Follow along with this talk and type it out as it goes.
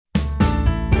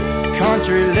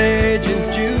Country Legends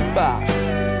Jukebox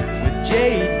with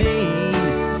J. Dean,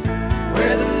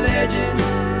 where the legends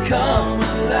come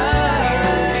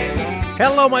alive.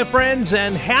 Hello, my friends,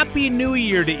 and Happy New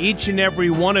Year to each and every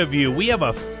one of you. We have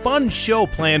a fun show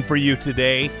planned for you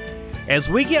today. As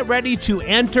we get ready to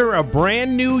enter a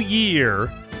brand new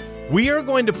year, we are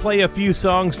going to play a few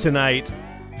songs tonight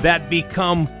that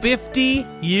become 50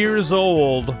 years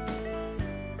old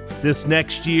this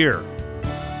next year.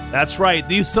 That's right,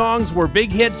 these songs were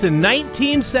big hits in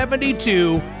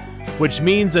 1972, which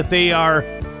means that they are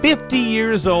 50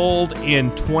 years old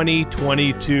in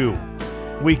 2022.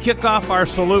 We kick off our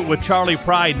salute with Charlie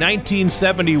Pride.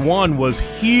 1971 was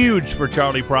huge for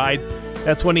Charlie Pride.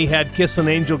 That's when he had Kiss an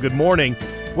Angel Good Morning.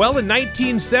 Well, in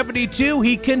 1972,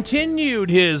 he continued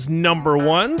his number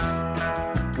ones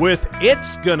with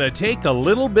It's Gonna Take a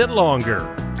Little Bit Longer.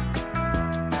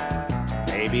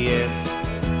 Maybe it's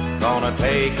gonna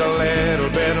take a little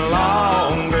bit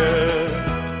longer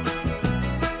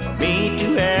for me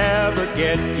to ever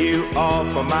get you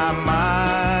off of my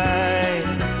mind.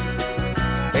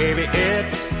 Baby,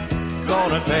 it's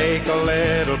gonna take a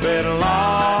little bit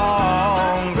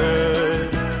longer,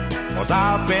 'cause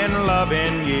I've been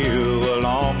loving you a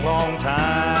long, long time.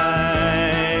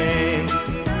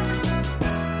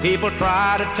 People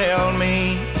try to tell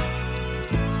me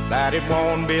that it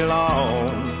won't be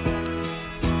long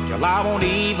till I won't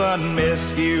even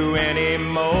miss you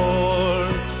anymore.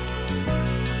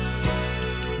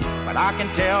 But I can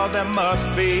tell there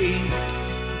must be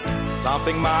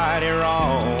something mighty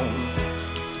wrong,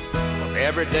 'cause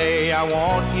every day I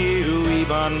want you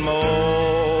even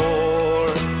more.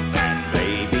 And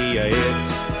baby,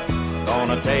 it's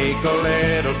gonna take a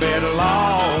little bit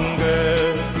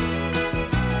longer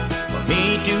for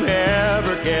me to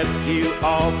ever get you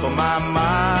off of my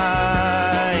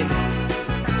mind.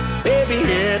 Baby,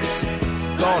 it's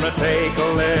gonna take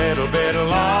a little bit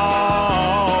longer,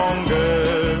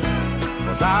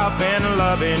 'cause I've been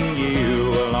loving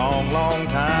you a long, long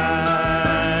time.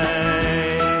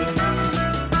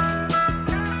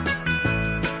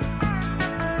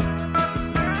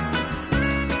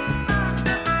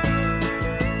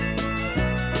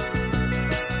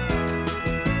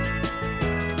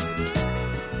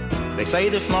 They say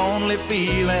this lonely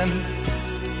feeling,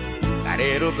 that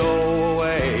it'll go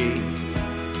away,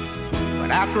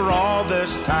 but after all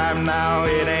this time now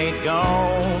it ain't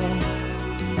gone.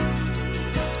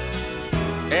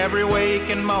 Every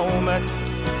waking moment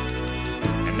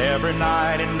and every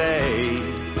night and day,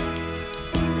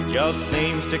 it just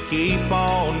seems to keep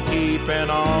on keeping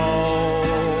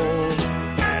on.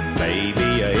 And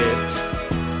baby, it's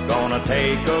gonna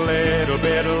take a little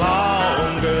bit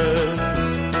longer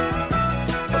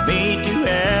for me to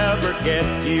ever get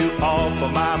you off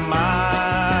of my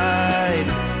mind.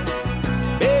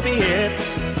 Baby, it's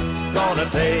gonna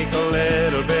take a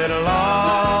little bit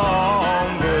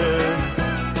longer,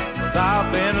 'cause I've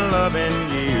been loving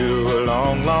you a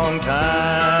long, long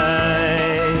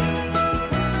time.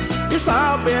 Yes,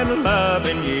 I've been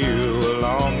loving you a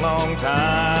long, long time.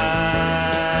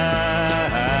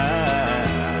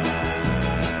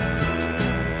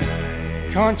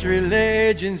 Country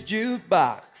Legends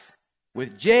Jukebox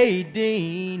with J.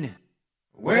 Dean,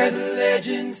 where the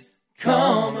legends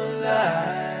come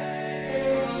alive.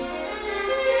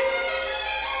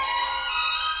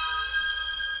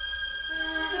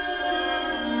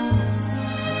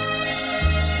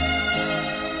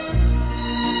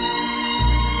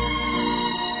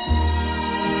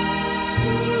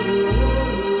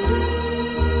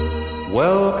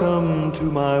 Welcome to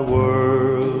my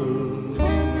world.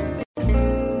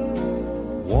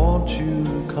 Won't you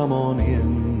come on in?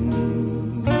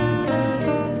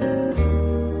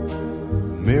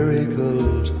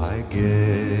 Miracles, I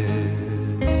guess,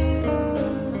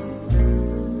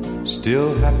 still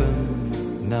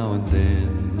happen now and then.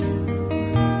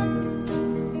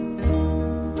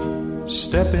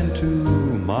 Step into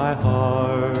my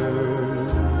heart,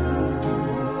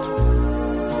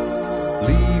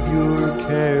 leave your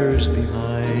cares behind.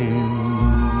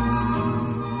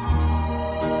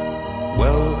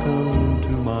 Welcome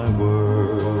to my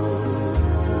world,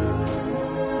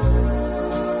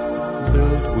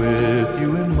 built with you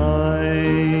in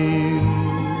mind.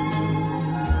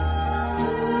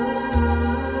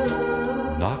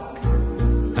 Knock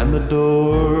and the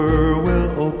door will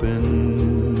open.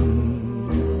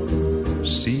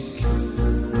 Seek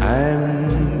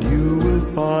and you will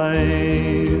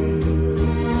find.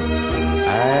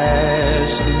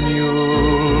 Ask and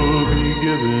you'll be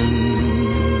given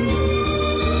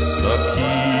the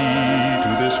key to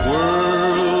this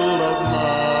world of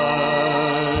mine.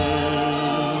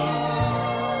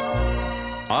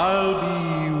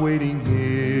 waiting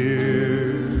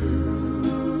here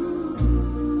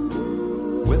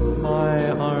with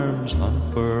my arms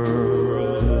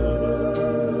unfurled,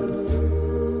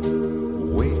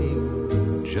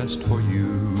 waiting just for you.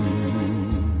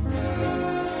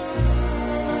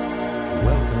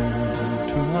 Welcome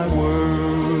to my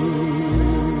world.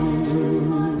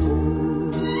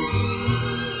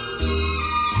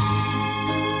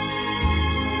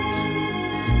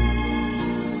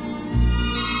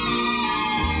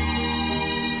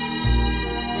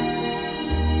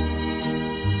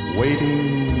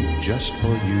 Waiting just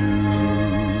for you.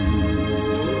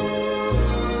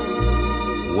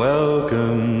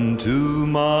 Welcome to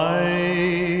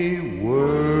my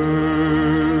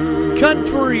world.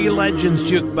 Country Legends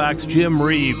Jukebox, Jim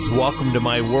Reeves, Welcome to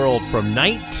My World from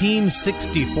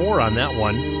 1964 on that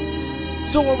one.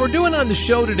 So what we're doing on the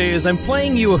show today is I'm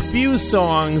playing you a few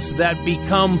songs that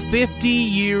become 50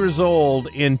 years old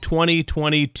in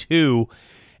 2022,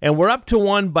 and we're up to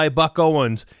one by Buck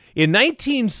Owens. In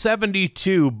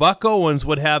 1972, Buck Owens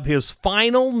would have his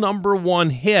final number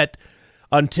one hit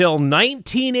until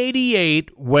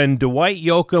 1988 when Dwight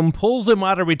Yoakam pulls him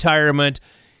out of retirement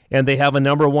and they have a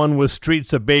number one with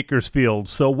Streets of Bakersfield.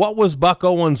 So what was Buck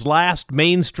Owens' last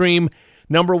mainstream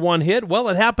number one hit? Well,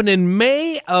 it happened in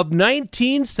May of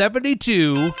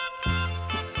 1972,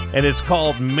 and it's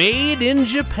called Made in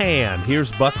Japan.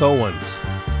 Here's Buck Owens.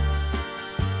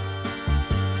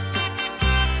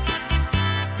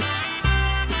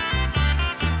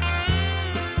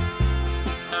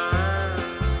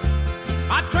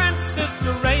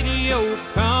 Transistor radio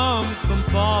comes from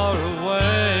far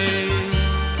away,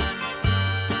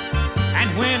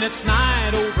 and when it's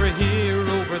night over here,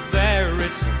 over there,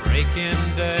 it's a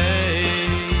breaking day.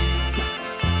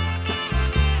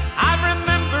 I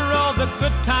remember all the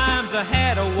good times I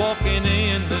had walking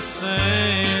in the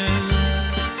sand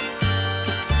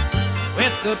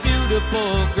with the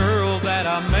beautiful girl that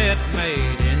I met,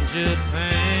 made in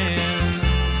Japan.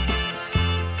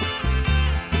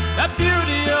 The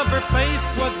beauty of her face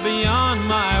was beyond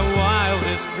my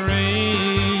wildest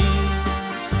dreams,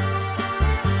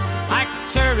 like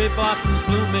cherry blossoms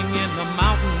blooming in the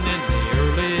mountain in the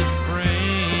early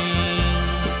spring.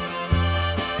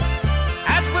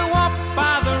 As we walked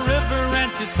by the river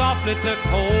and she softly took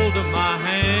hold of my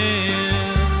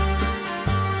hand,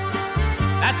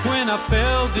 that's when I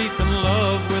fell deep in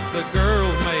love with the girl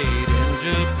made in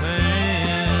Japan.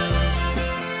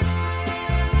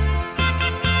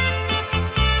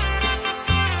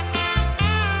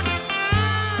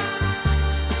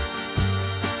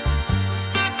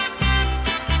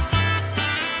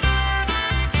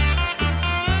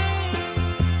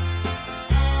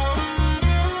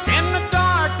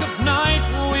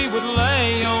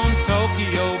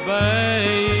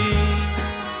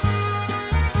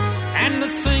 And the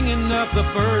singing of the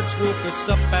birds woke us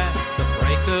up at the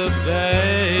break of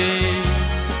day.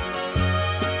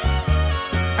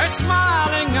 Her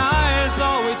smiling eyes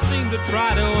always seemed to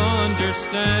try to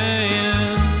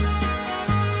understand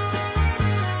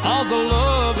all the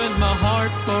love in my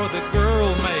heart for the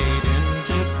girl made in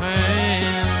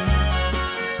Japan.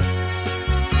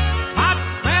 My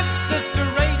transistor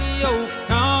radio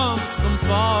comes from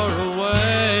far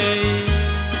away,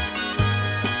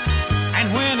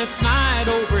 and when it's night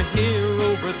over here,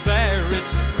 over there,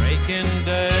 it's a breaking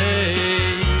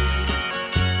day.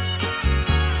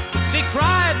 She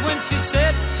cried when she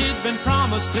said she'd been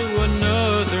promised to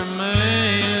another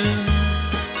man.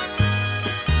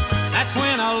 That's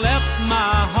when I left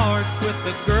my heart with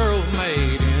the girl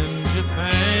made in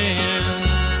Japan.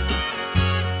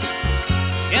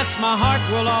 Yes, my heart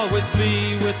will always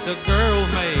be with the girl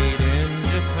made in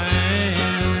Japan.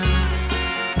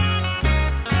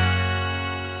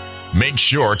 Make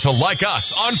sure to like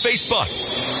us on Facebook.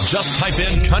 Just type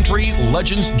in Country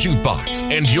Legends Jukebox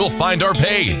and you'll find our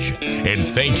page. And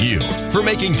thank you for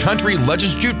making Country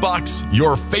Legends Jukebox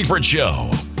your favorite show.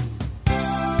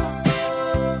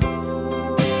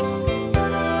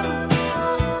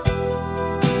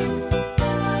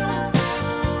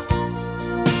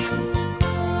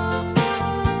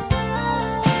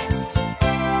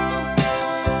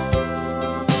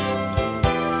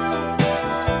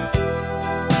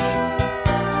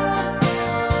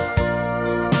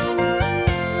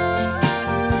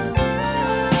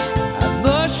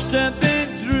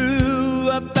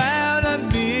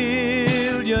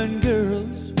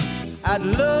 I'd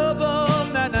love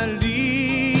them and I'd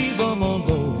leave them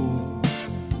alone.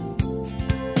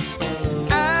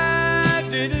 I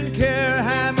didn't care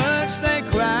how much they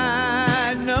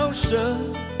cried, no sir.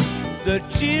 The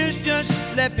tears just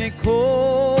left me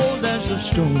cold as a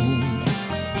stone.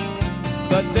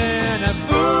 But then a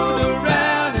fool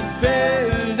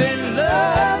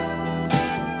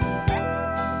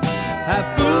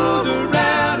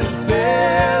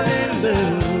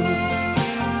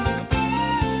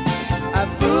I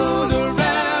fooled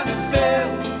around and fell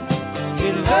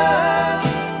in love.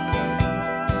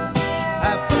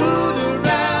 I fooled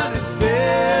around and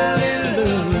fell in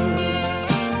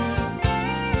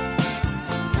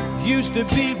love. Used to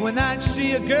be when I'd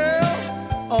see a girl,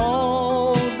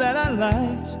 all that I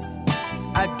liked,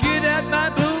 I'd get out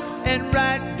my book and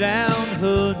write down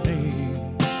her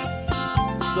name.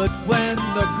 But when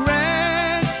the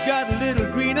grass got a little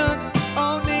greener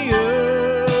on the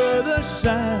other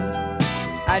side,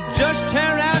 I'd just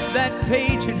tear out that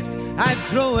page and I'd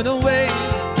throw it away.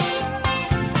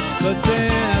 But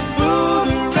then I fooled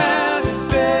around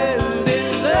and fell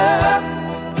in love.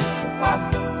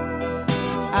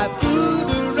 I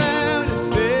fooled around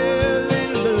and fell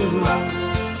in love.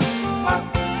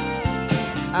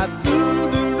 I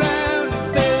fooled around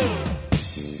and fell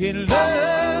in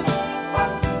love.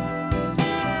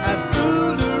 I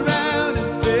fooled around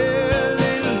and fell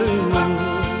in love.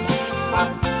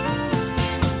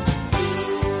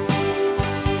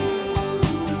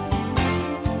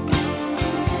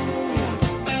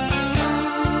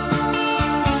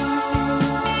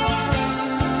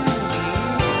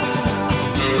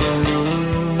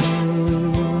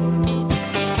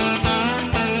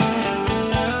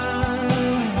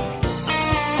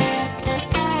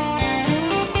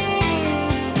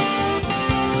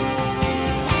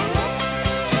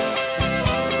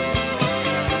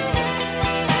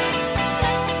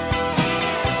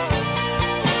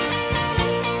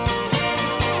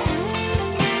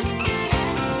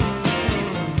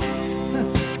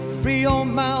 Free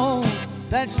on my own,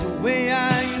 that's the way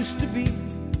I used to be.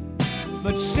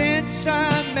 But since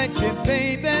I met you,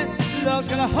 baby, love's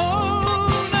got a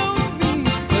hold on me.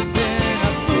 But then I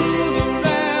fooled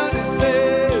around and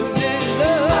fell in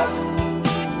love.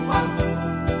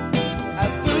 I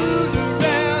fooled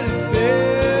around and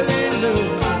fell in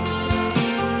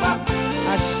love.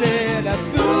 I said I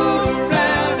fooled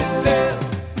around and fell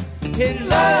in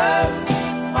love.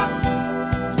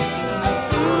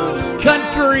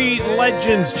 Country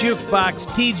Legends Jukebox.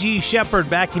 T.G. Shepherd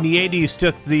back in the 80s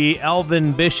took the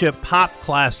Elvin Bishop pop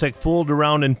classic Fooled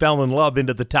Around and Fell in Love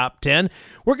into the top 10.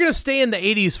 We're going to stay in the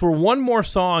 80s for one more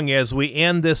song as we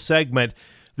end this segment.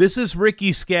 This is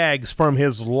Ricky Skaggs from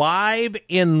his Live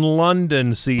in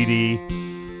London CD,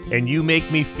 and You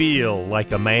Make Me Feel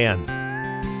Like a Man.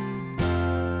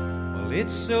 Well,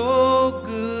 it's so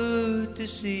good to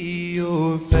see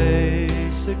your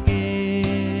face again.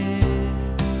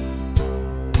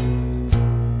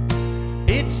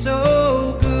 It's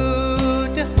so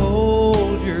good to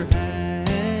hold your hand,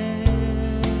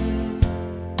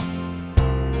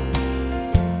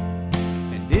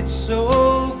 and it's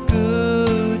so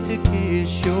good to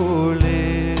kiss your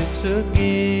lips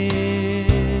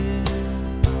again.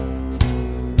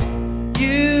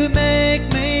 You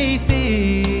make me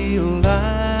feel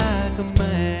like a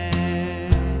man.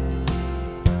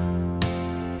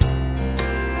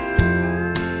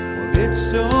 Well, it's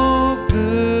so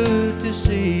good to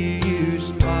see you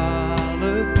smile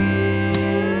again.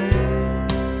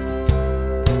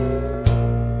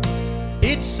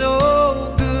 It's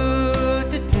so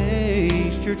good to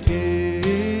taste your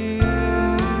tears,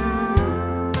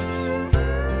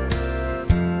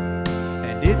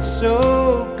 and it's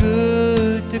so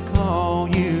good to call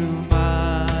you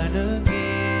mine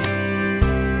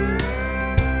again.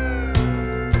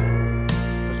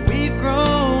 'Cause we've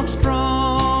grown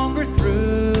stronger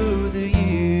through the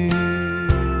years.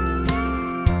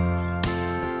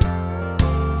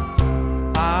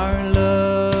 Our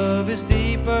love is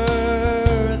deeper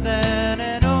than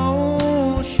an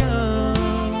ocean.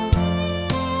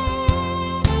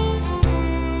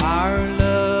 Our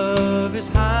love is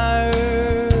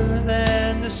higher than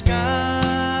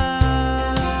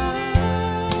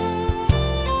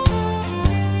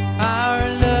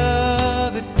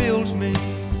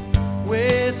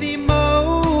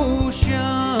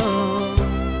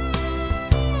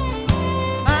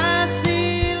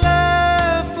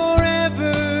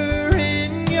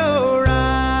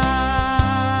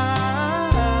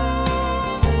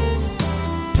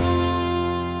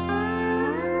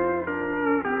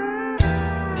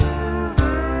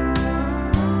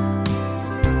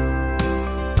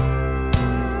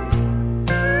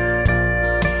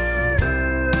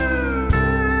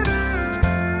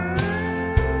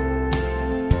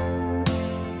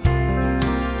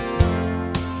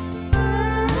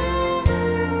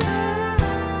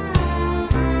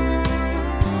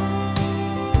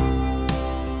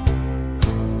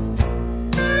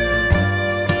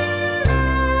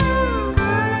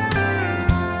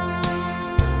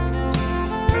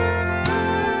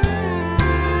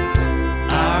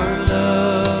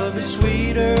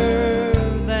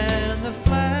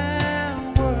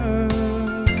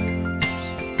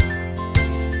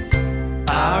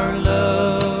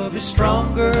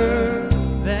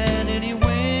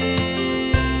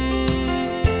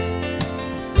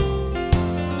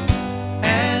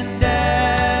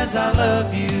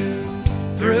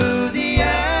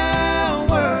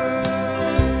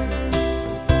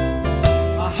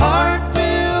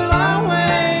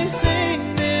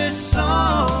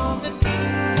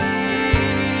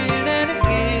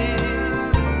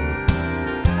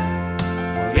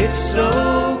It's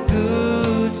so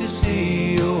good to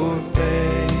see your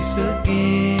face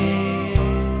again.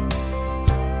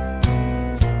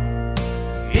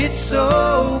 It's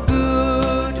so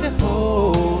good to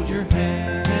hold your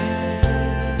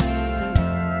hand.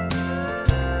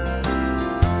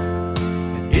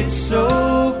 It's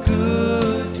so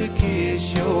good to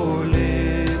kiss your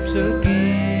lips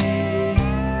again.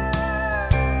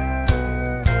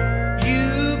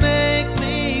 You make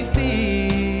me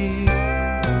feel,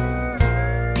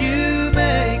 you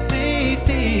make me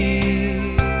feel,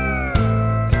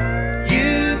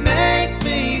 you make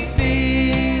me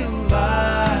feel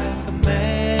like a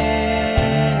man.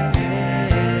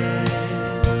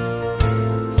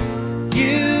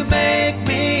 You make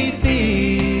me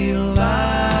feel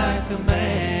like a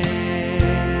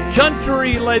man.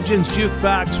 Country Legends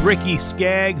Jukebox, Ricky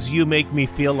Skaggs, You Make Me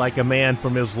Feel Like a Man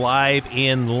from his Live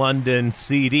in London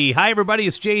CD. Hi, everybody,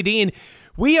 it's Jay Dean.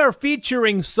 We are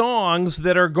featuring songs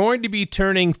that are going to be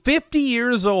turning 50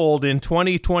 years old in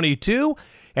 2022.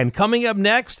 And coming up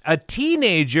next, a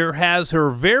teenager has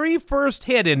her very first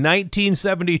hit in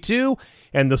 1972,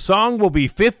 and the song will be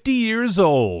 50 years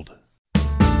old.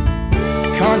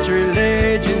 Country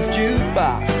Legends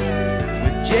Jukebox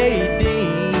with Jay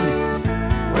Dean,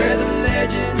 where the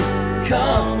legends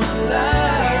come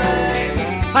alive.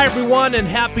 Hi, everyone, and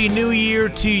Happy New Year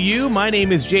to you. My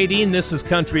name is Jay Dean. This is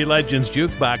Country Legends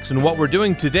Jukebox, and what we're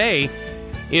doing today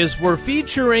is we're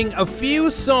featuring a few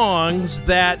songs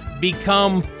that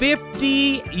become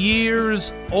 50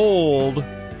 years old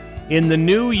in the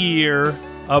new year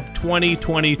of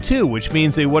 2022, which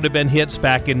means they would have been hits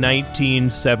back in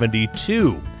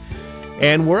 1972.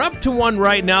 And we're up to one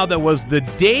right now that was the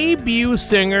debut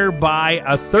singer by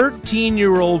a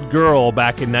 13-year-old girl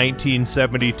back in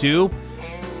 1972.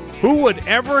 Who would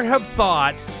ever have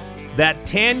thought that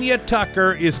Tanya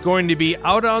Tucker is going to be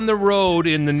out on the road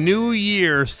in the new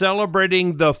year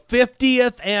celebrating the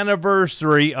 50th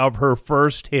anniversary of her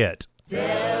first hit?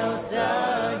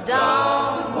 Delta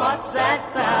Dawn, what's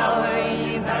that flower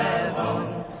you have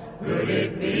on? Could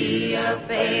it be a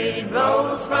faded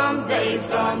rose from days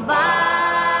gone by?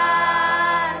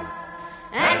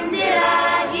 And did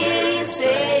I hear you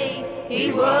say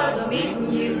he was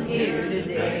meeting you here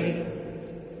today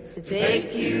to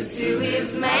take you to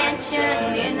his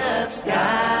mansion in the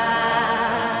sky?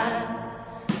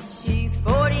 She's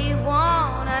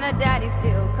 41 and her daddy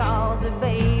still calls her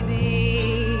baby.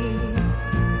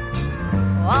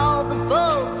 All the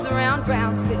folks around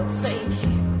Brownsville say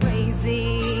she's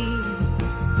crazy,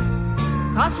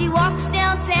 'cause she walks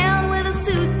downtown with a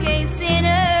suitcase in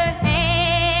her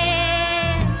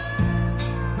hand,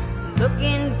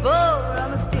 looking for a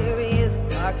mysterious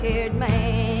dark-haired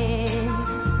man.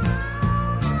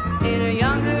 In her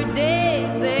younger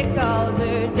days they called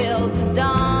her Delta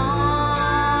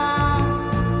Dawn,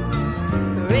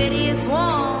 the prettiest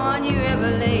one you ever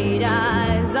laid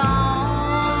eyes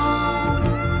on.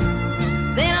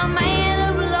 Then a man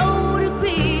of loaded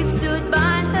quiz stood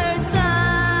by her side,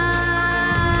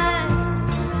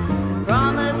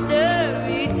 promised her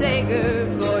he'd take her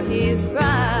for his bride.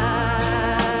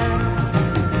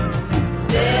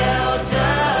 Delta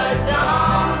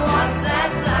Dawn, what's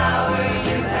that flower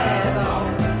you have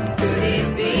on? Could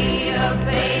it be a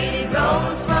faded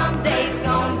rose from days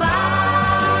gone by?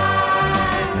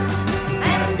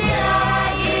 And did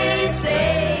I hear you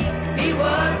say he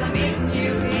was meeting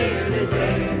you here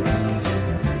today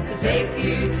to take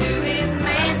you to his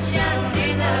mansion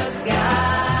in the sky?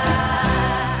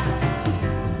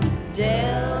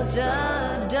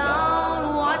 Delta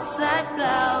Dawn, what's that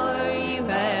flower you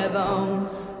have on?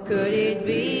 Could it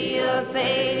be a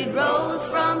faded rose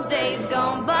from days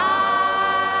gone by?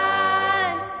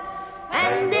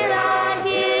 And did I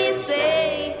hear you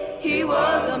say he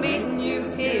was meeting you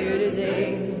here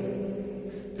today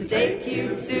to take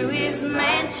you to his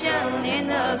mansion in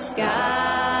the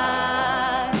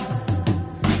sky?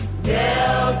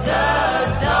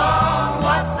 Delta Dawn,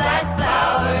 what's that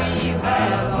flower you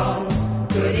have on?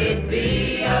 Could it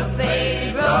be a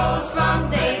faded rose from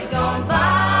days gone by?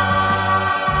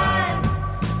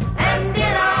 And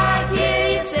did I hear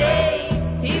you say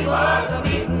he was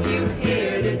meeting you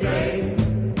here today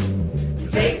to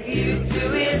take you to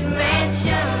his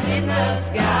mansion in the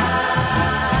sky?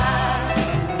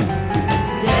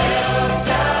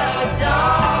 Delta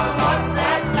Dawn, what's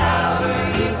that flower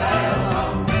you have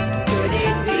on? Could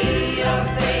it be a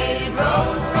faded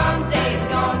rose from days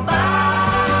gone by?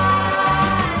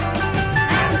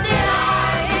 And did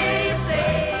I hear you say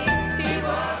he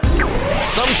was...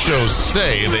 Some shows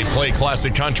say they play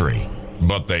classic country,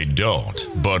 but they don't.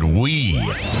 But we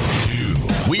do.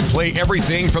 We play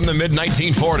everything from the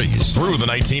mid-1940s through the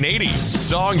 1980s.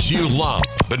 Songs you love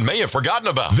but may have forgotten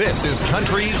about. This is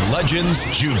Country Legends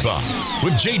Jukebox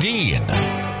with J.D.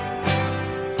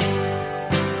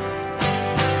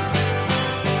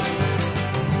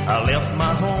 I left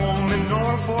my home in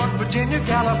Norfolk, Virginia,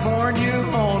 California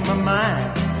on my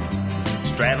mind.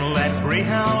 Straddled that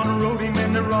Greyhound, rode him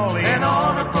into Raleigh and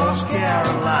on across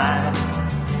Carolina.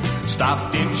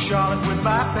 Stopped in Charlotte with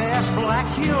bypass Black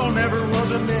Hill, never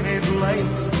was a minute late.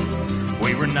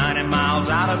 We were 90 miles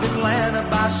out of Atlanta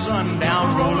by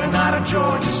sundown, rolling out of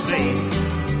Georgia State.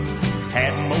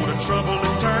 Had motor trouble,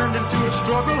 it turned into a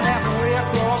struggle halfway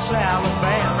across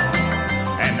Alabama.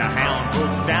 And the hound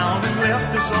broke down and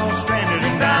left us all stranded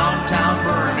in downtown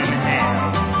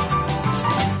Birmingham.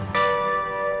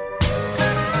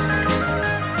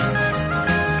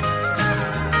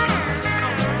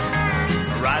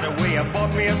 Right away I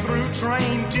bought me a through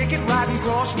train ticket riding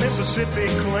across Mississippi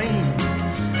clean.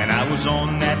 And I was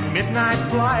on that midnight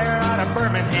flyer out of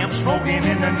Birmingham, smoking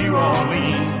into New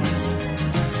Orleans.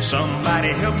 Somebody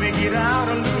help me get out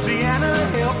of Louisiana,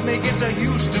 help me get to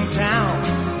Houston town.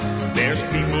 There's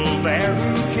people there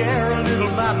who care a little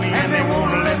about me, and they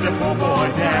won't let the poor boy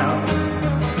down.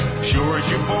 Sure as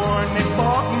you're born, they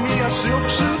bought me a silk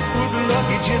suit with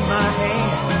luggage in my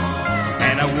hand.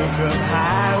 And I woke up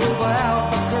high over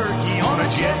Albuquerque on a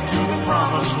jet to the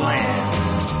promised land.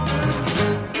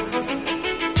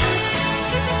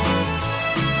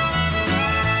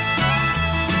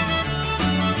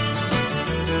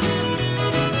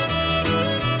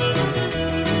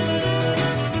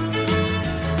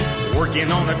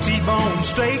 Working on a T-bone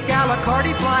steak, a la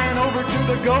carte flying over to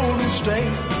the Golden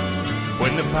State.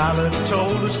 When the pilot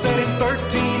told us that in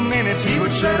 13 minutes he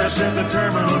would set us at the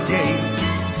terminal gate.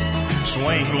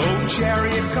 Swing low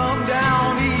chariot, come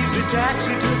down, easy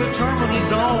taxi to the terminal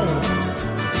dome.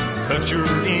 Cut your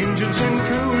engines and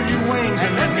cool your wings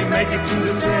and let me make it to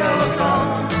the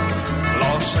telephone.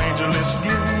 Los Angeles,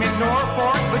 give me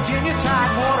Norfolk, Virginia,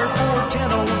 Tidewater,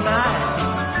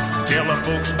 41009. Tell the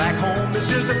folks back home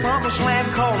this is the promised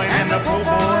land calling, and the poor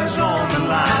boy's on the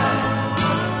line.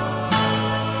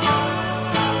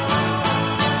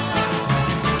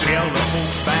 Tell the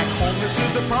folks back home this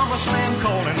is the promised land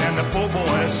calling, and the poor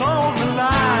boy's on the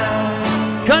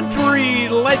line. Country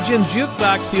Legends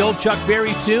Jukebox, the old Chuck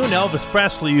Berry tune. Elvis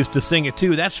Presley used to sing it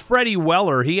too. That's Freddie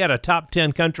Weller. He had a top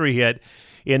 10 country hit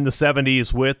in the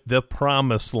 70s with The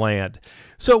Promised Land.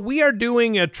 So we are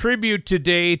doing a tribute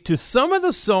today to some of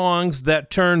the songs that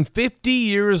turned 50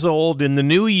 years old in the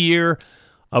new year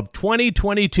of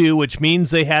 2022, which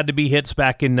means they had to be hits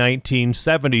back in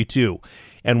 1972.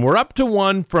 And we're up to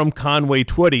one from Conway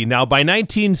Twitty. Now, by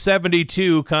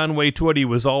 1972, Conway Twitty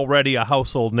was already a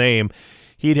household name.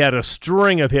 He'd had a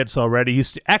string of hits already. He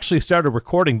actually started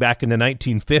recording back in the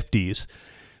 1950s.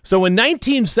 So in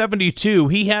 1972,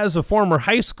 he has a former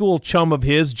high school chum of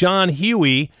his, John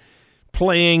Huey,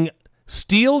 playing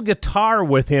steel guitar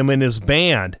with him in his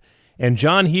band. And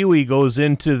John Huey goes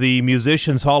into the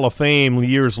Musicians Hall of Fame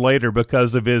years later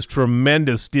because of his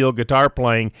tremendous steel guitar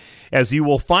playing, as you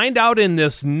will find out in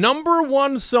this number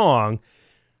one song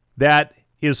that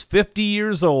is 50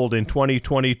 years old in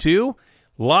 2022,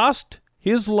 Lost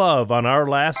His Love on Our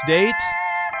Last Date.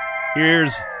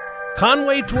 Here's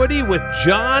Conway Twitty with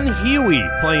John Huey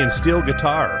playing steel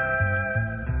guitar.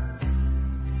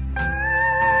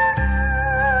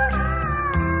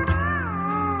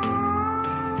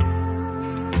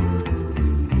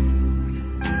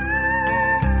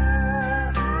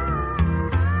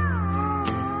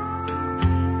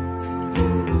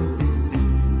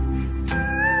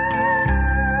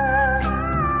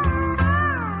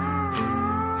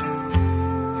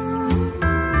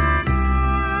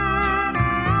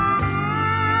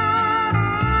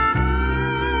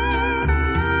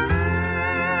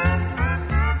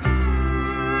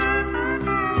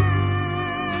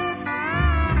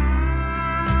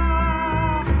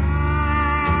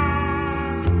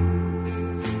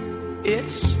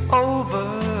 It's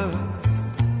over,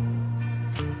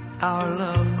 our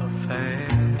love affair.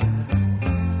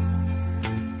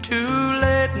 Too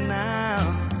late now,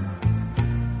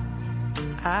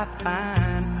 I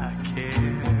find I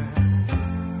care.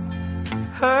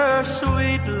 Her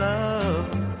sweet love,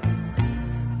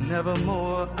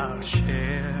 nevermore I'll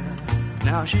share.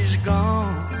 Now she's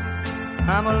gone,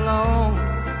 I'm alone.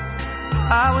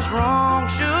 I was wrong,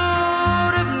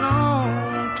 should have known.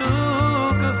 Took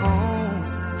her home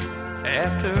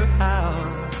after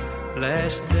our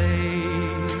last day.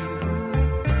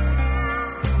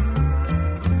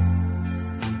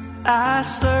 I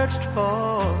searched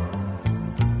for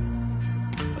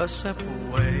a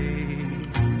simple way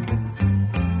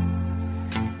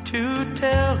to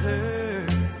tell her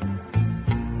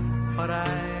what I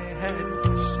had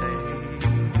to say.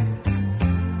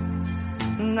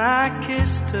 And I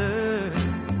kissed her,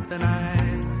 then I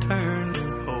turned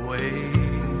away.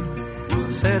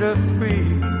 Set her free,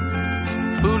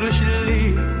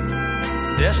 foolishly,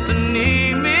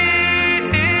 destiny,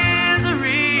 misery,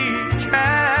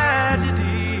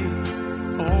 tragedy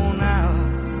on our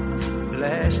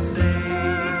last day.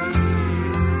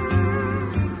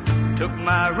 Took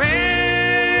my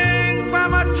ring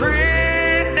from a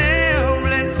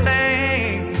trembling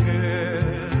finger,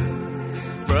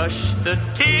 brushed the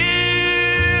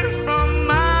tears from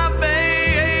my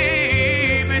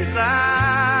baby's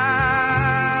eyes,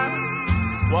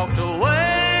 walked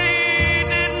away,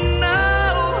 didn't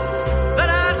know that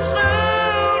I'd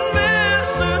soon miss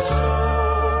her so.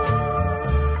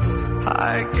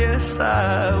 I guess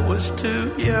I was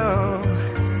too young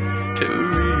to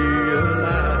realize,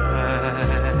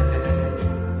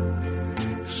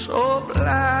 so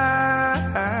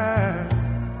blind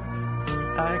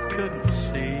I couldn't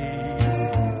see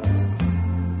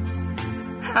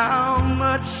how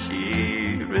much she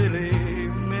really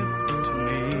meant to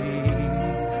me,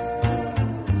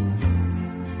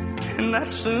 and that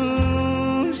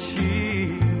soon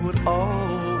she would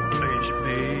always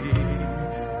be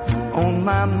on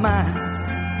my mind,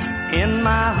 in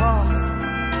my heart.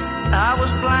 I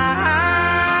was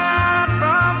blind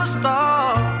from the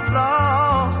start,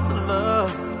 lost the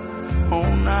love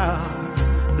on our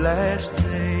last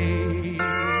day.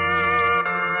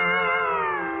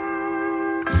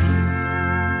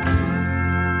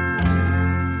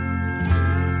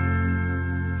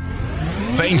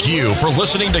 Thank you for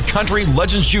listening to Country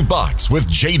Legends Jukebox with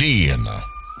JD.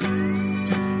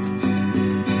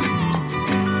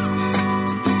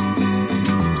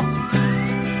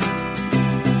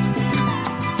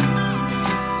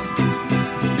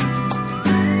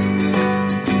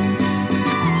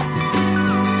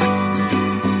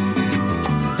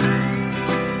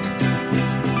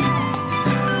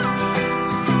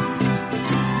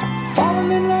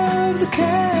 Falling in love's the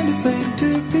kind of thing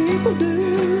two people do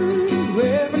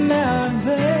every now and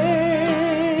then.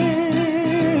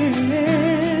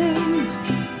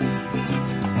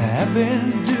 I've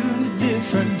been doing it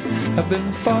different. I've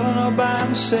been falling all by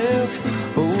myself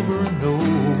over and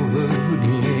over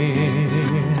again.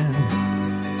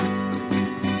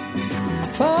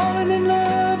 Falling in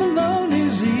love alone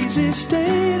is easy.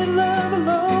 Staying in love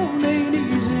alone ain't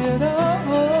easy at all.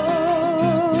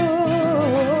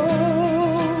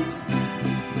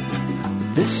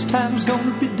 This time's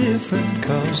gonna be different,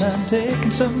 'cause I'm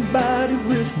taking somebody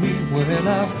with me when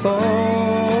I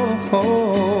fall.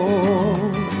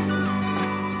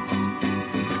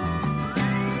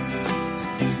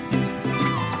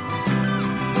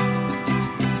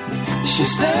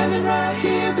 She's standing right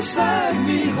here beside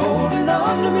me, holding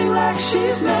on to me like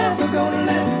she's never gonna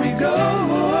let me go.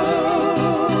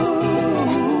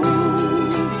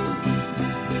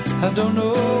 I don't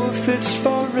know if it's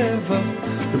forever,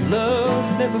 but love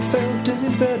never felt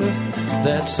any better.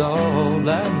 That's all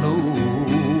I know.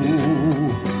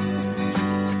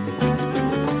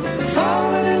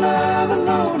 Falling in love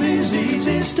alone is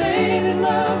easy. Staying in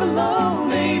love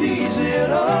alone ain't easy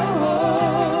at all.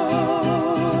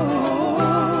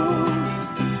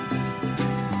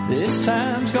 This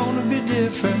time's gonna be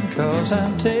different, 'cause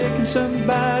I'm taking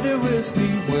somebody with me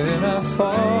when I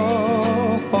fall.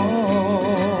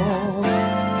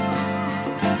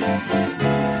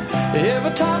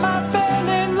 Every time I fell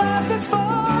in love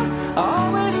before, I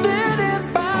always did it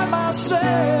by myself.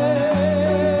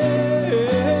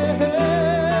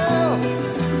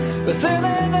 But then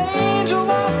an angel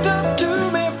walked up to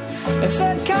me and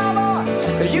said, "Come on,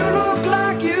 you look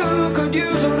like you could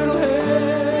use a little help."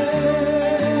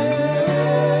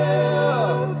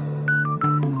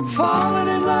 Falling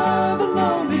in love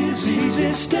alone is easy.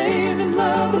 Staying in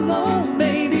love alone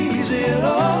ain't easy at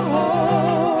all.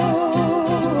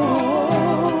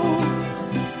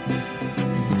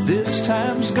 This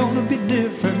time's gonna be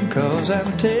different, 'cause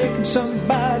I'm taking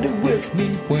somebody with me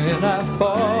when I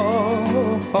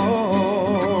fall.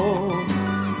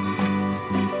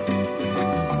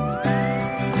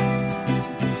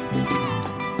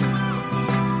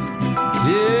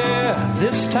 Yeah,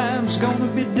 this time's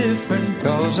gonna be different,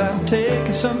 'cause I'm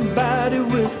taking somebody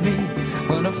with me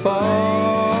when I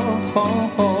fall.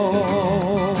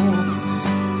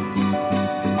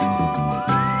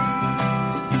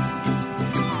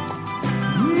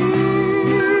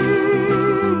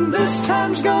 This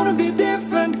time's gonna be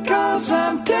different, 'cause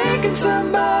I'm taking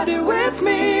somebody with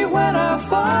me when I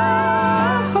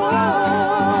fall.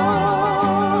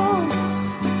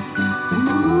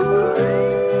 Ooh.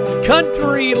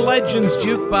 Country Legends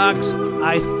Jukebox.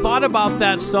 I thought about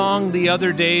that song the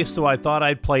other day, so I thought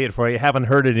I'd play it for you. Haven't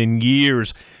heard it in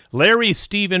years. Larry,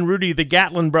 Steve, and Rudy, the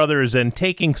Gatlin Brothers, and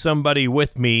Taking Somebody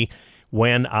With Me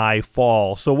When I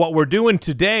Fall. So what we're doing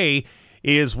today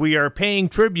is we are paying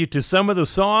tribute to some of the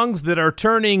songs that are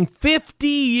turning 50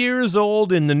 years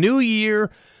old in the new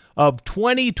year of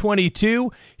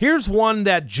 2022. Here's one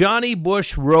that Johnny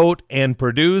Bush wrote and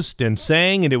produced and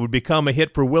sang, and it would become a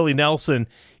hit for Willie Nelson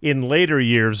in later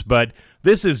years. But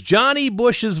this is Johnny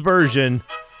Bush's version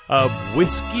of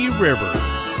Whiskey River.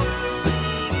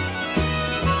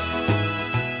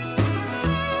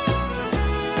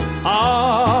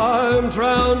 I'm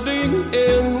drowning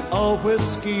in a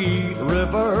whiskey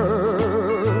river,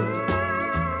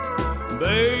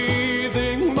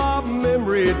 bathing my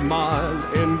memoried mind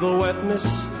in the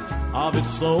wetness of its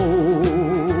soul,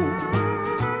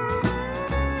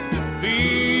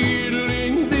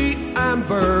 feeling the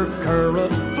amber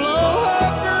current flow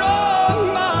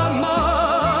from my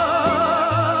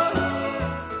mind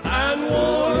and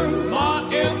warm my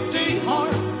empty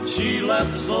heart she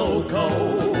left so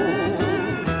cold.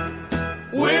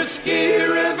 Whiskey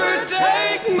River,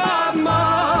 take my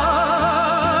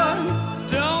mind.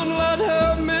 Don't let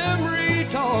her memory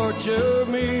torture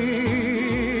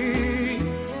me.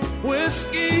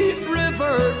 Whiskey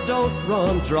River, don't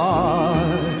run dry.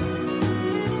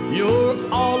 You're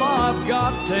all I've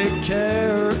got, take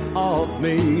care of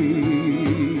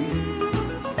me.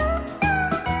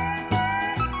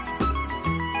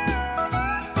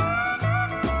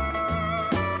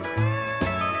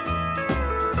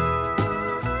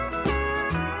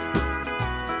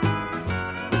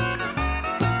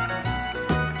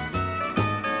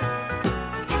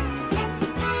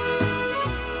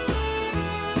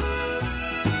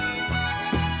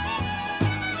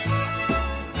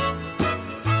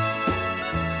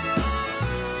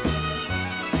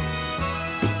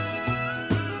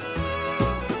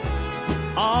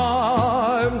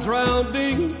 I'm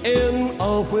drowning in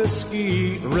a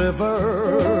whiskey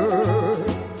river,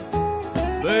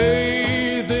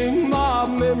 bathing my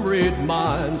memoried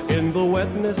mind in the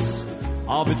wetness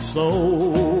of its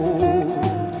soul,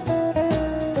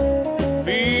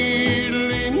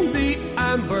 feeling the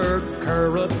amber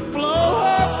current flow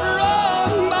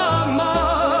from my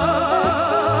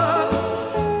mind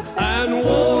and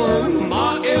warm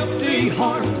my empty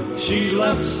heart she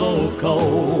left so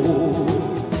cold.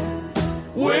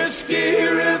 Whiskey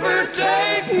River,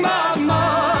 take my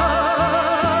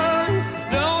mind.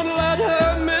 Don't let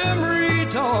her memory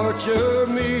torture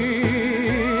me.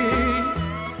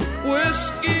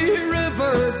 Whiskey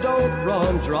River, don't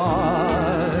run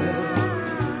dry.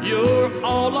 You're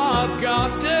all I've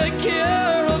got, take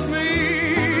care of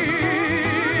me.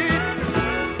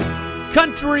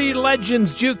 Country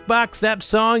Legends Jukebox. That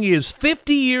song is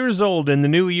 50 years old in the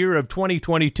new year of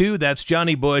 2022. That's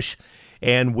Johnny Bush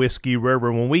and Whiskey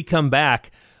River. When we come back,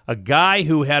 a guy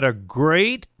who had a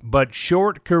great but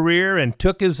short career and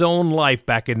took his own life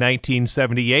back in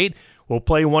 1978. We'll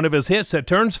play one of his hits that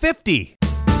turns 50.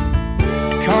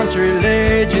 Country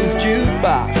Legends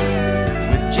Jukebox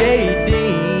with J.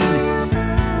 Dean,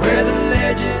 where the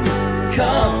legends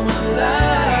come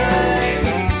alive.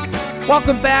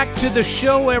 Welcome back to the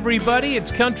show, everybody.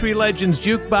 It's Country Legends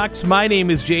Jukebox. My name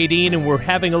is J. Dean, and we're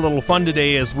having a little fun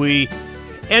today as we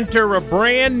enter a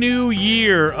brand new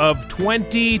year of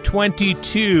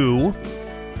 2022.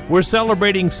 We're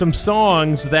celebrating some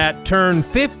songs that turn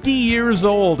 50 years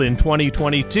old in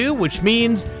 2022, which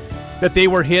means that they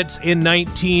were hits in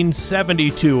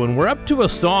 1972. And we're up to a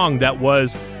song that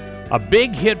was a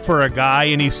big hit for a guy,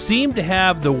 and he seemed to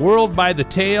have the world by the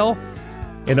tail.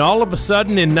 And all of a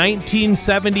sudden, in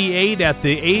 1978, at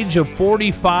the age of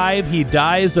 45, he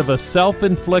dies of a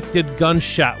self-inflicted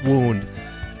gunshot wound.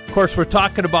 Of course, we're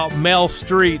talking about Mel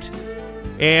Street,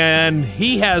 and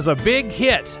he has a big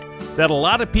hit that a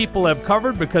lot of people have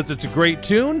covered because it's a great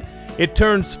tune. It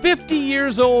turns 50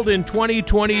 years old in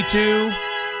 2022.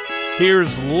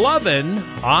 Here's Lovin'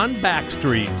 on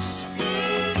Backstreets.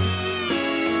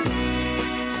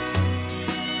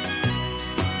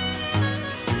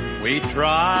 We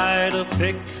try to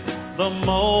pick the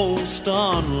most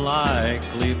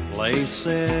unlikely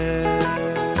places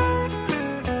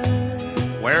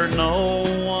where no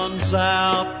one's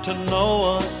out to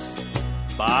know us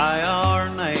by our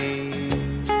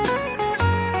name.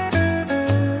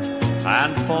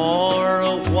 And for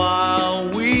a while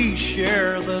we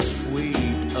share the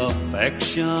sweet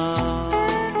affection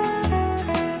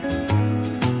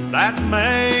that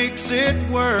makes it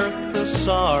worth the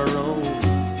sorrow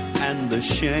and the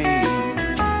shame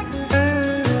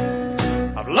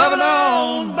of loving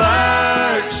on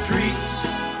Backstreet.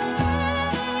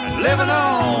 living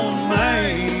on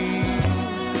Main,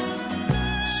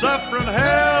 suffering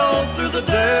hell through the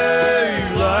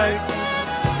daylight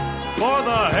for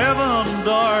the heaven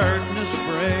darkness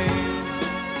brings.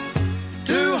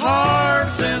 Two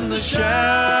hearts in the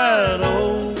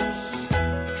shadows,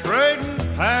 trading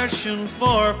passion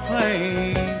for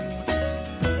pain,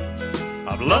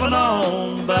 of loving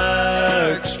on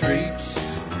back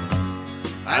streets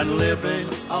and living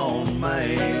on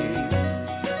Main.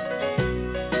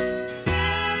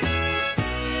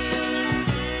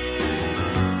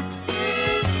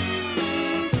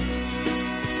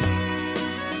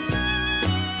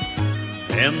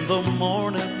 In the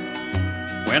morning,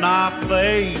 when I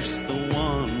face the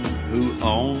one who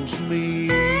owns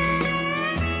me,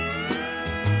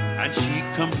 and she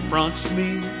confronts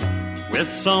me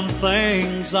with some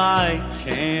things I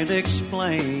can't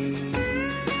explain,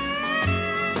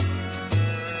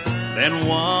 then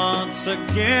once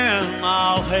again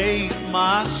I'll hate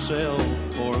myself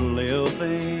for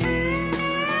living,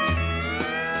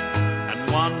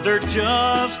 and wonder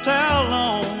just how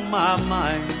long my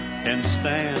mind can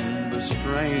stand the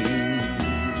strain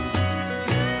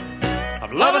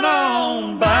of loving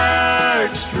on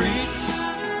back streets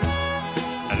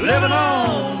and living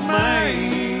on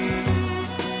Main,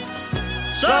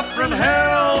 suffering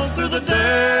hell through the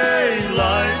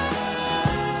daylight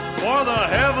for the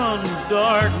heaven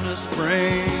darkness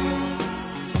brings.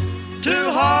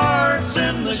 Two hearts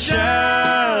in the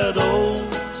shadows,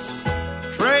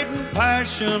 trading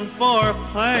passion for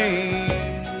pain,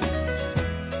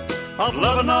 of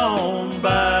loving on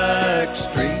back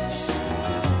streets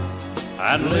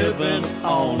and living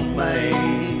on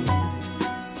Main,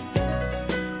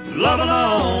 loving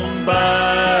on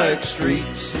back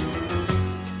streets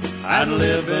and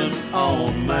living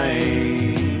on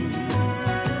Main.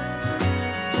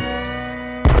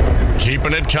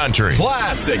 Keeping it country.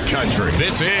 Classic country.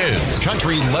 This is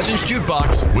Country Legends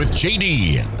Jukebox with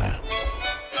JD.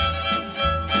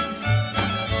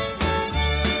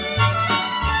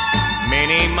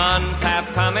 Many months have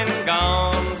come and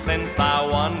gone since I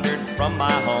wandered from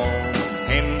my home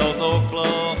in those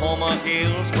Oklahoma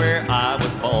hills where I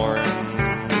was born.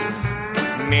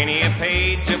 Many a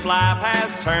page of life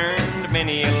has turned,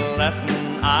 many a lesson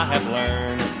I have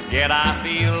learned, yet I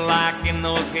feel like in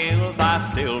those hills I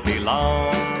still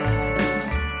belong.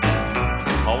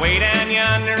 Away down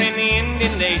yonder in the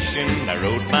Indian Nation, I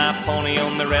rode my pony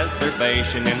on the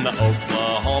reservation in the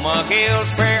Oklahoma hills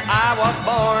where I was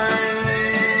born.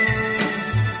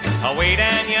 Away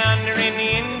down yonder in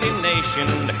the Indian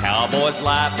Nation, the cowboy's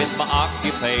life is my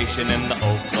occupation in the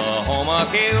Oklahoma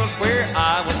hills where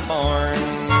I was born.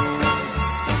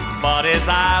 But as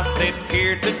I sit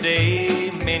here today,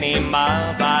 many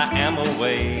miles I am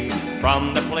away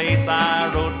from the place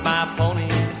I rode my pony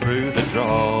through the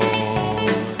draw,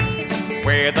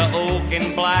 where the oak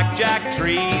and blackjack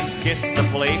trees kiss the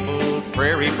playful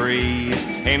prairie breeze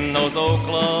in those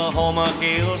Oklahoma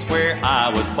hills where I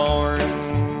was born.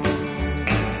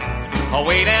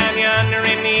 Away down yonder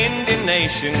in the Indian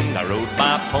Nation, I rode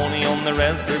my pony on the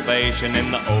reservation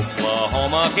in the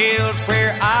Oklahoma hills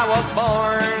where I was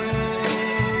born.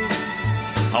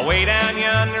 Away down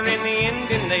yonder in the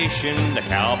Indian Nation, the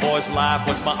cowboy's life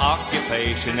was my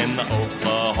occupation in the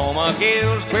Oklahoma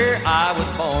hills where I was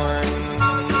born.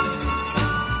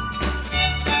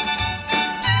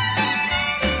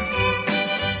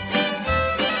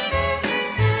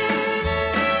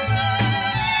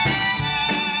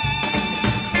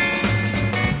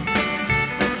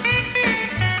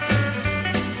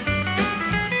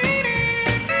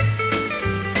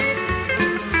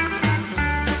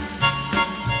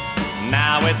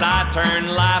 As I turn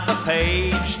life a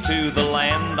page to the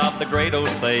land of the great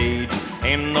Osage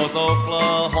in those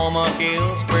Oklahoma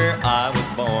hills where I was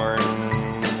born,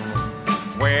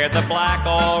 where the black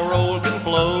oil rolls and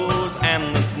flows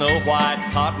and the snow white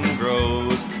cotton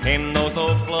grows in those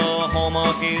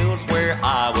Oklahoma hills where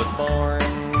I was born.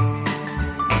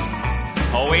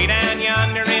 Away down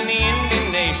yonder in the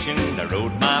Indian Nation, I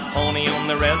rode my pony on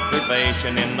the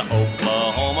reservation in the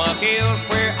Oklahoma hills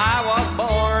where I was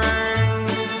born.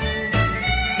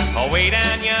 Away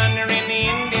down yonder in the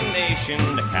Indian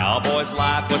Nation, the cowboy's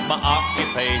life was my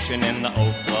occupation in the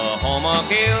Oklahoma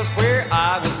hills where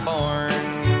I was born.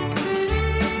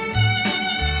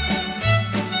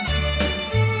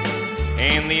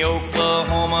 In the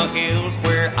Oklahoma hills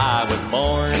where I was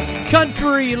born.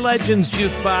 Country Legends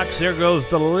Jukebox. There goes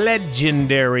the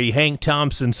legendary Hank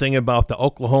Thompson singing about the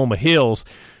Oklahoma hills.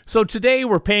 So today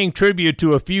we're paying tribute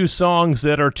to a few songs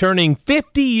that are turning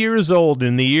 50 years old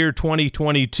in the year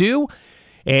 2022.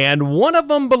 and one of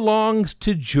them belongs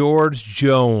to George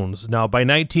Jones. Now, by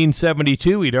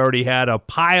 1972, he'd already had a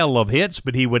pile of hits,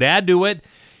 but he would add to it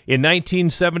in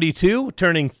 1972,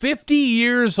 turning 50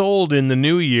 years old in the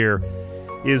new year,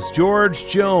 is George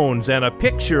Jones and A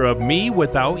Picture of Me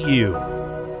Without You.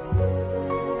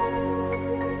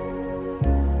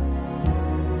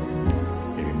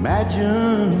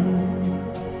 Imagine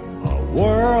a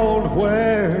world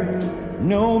where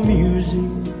no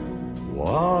music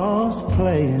was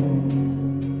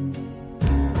playing.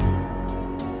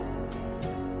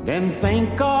 Then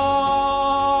think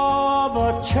of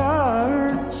a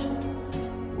church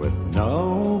with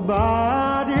nobody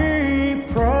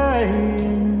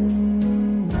praying.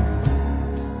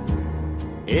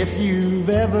 If you've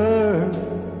ever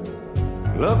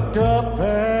looked up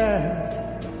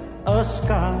at a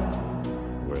sky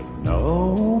with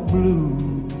no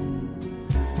blue,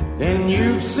 then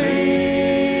you've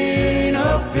seen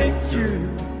a picture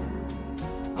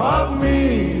of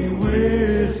me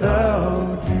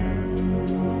without you.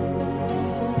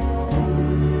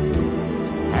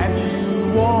 Have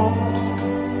you walked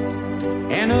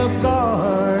in a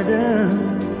garden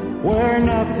where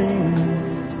nothing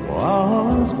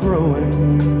was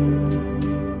growing?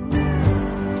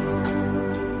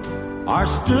 Or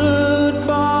stood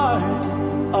by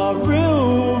a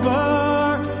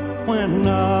river when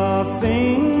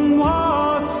nothing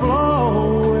was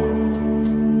flowing?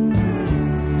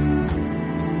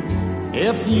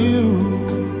 If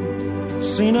you've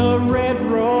seen a red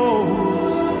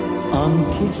rose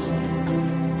unkissed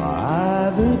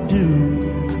by the dew,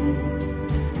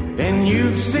 then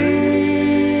you've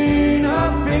seen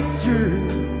a picture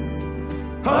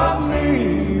of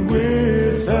me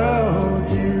without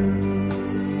you.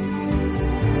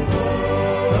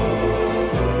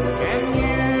 Can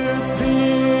you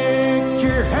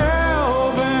picture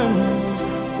heaven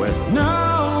with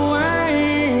no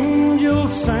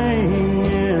angels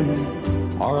singing,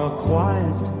 or a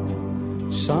quiet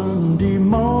Sunday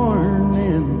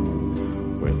morning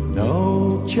with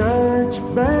no church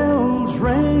bells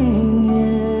ringing?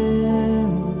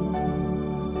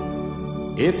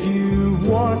 If you've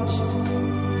watched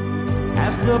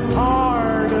as the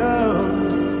part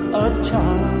of a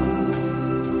child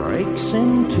breaks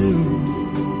in two,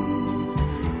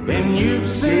 then you've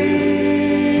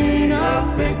seen a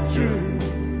picture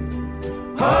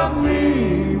of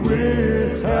me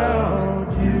without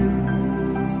you.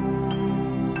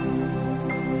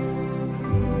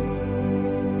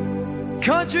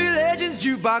 Country Legends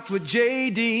Jukebox with J.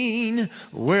 Dean,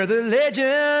 where the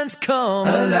legends come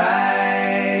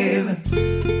alive.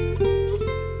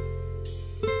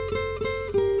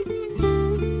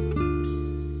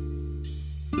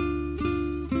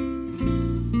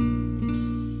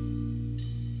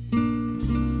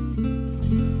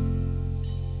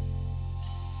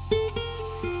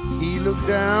 He looked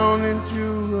down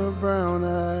into her brown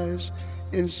eyes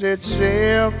and said,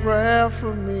 "Say a prayer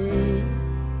for me."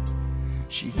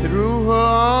 She threw her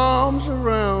arms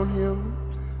around him,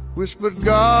 whispered,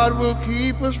 "God will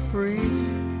keep us free."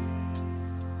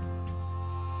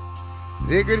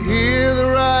 They could hear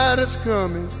the riders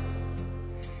coming.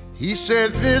 He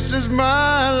said, "This is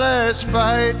my last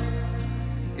fight.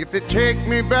 If they take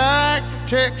me back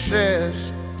to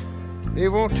Texas, they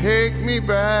won't take me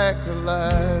back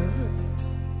alive."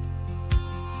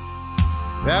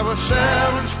 There were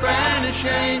 7 Spanish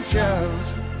angels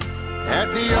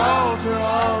at the altar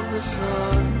of the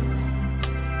sun.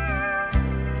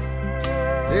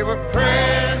 They were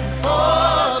praying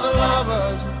for the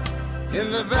lovers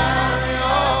in the valley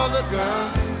of the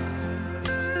gun.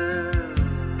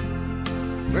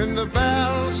 When the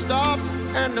battle stopped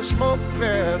and the smoke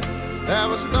cleared, there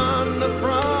was thunder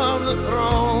from the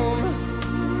throne.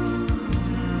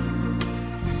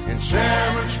 And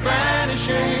 7 Spanish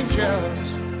angels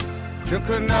took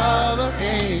another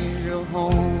angel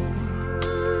home.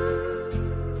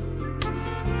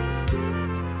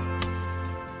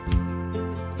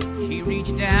 She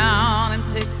reached down and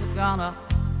picked the gun up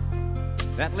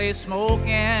that lay smoking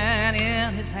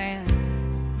in his hand.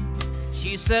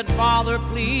 She said, "Father,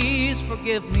 please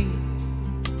forgive me.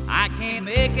 I can't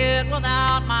make it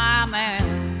without my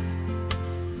man."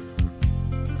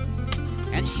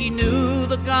 And she knew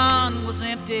the gun was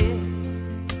empty,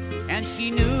 and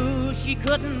she knew she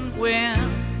couldn't win.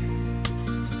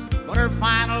 But her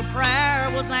final prayer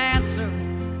was answered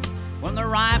when the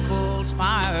rifles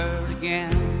fired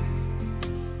again.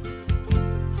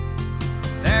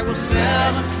 There were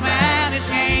 7 Spanish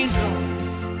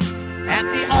angels at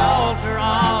the altar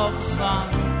of the sun.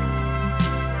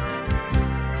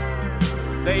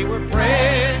 They were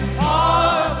praying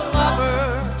for the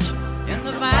lovers in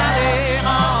the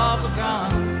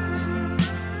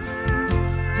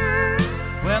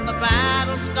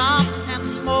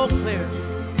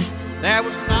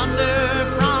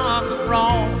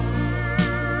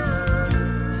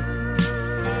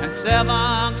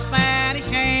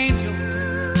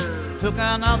took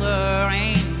another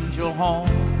angel home.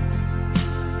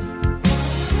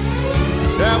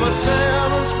 There were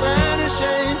 7 Spanish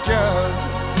angels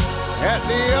at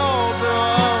the altar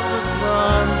of the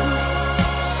sun.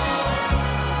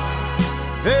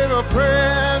 They were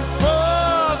praying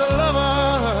for the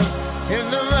lovers in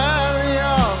the valley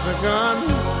of the gun.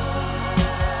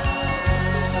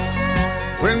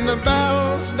 When the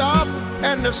battle stopped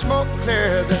and the smoke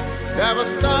cleared, there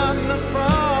was thunder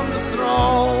from the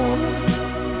throne.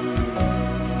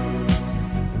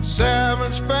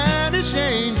 7 Spanish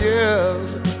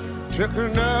angels took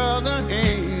another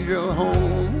angel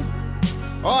home.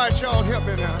 All right, y'all, help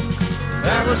me now.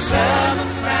 There were 7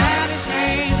 Spanish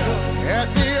angels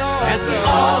at the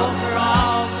altar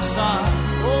of the sun.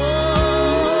 Oh,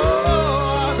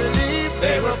 I believe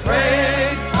they were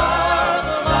praying for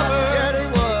the lovers. Yeah, they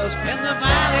was. In the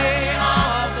valley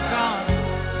of the gun.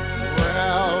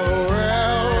 Well.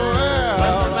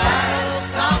 When the battle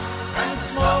stopped and the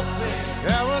smoke cleared,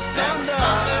 there was thunder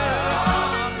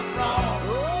on the throne.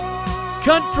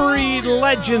 Country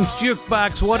Legends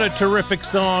Jukebox, what a terrific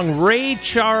song. Ray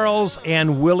Charles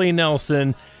and Willie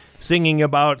Nelson singing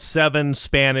about 7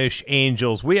 Spanish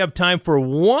angels. We have time for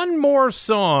one more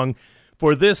song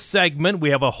for this segment. We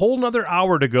have a whole nother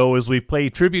hour to go as we play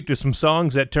tribute to some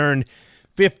songs that turned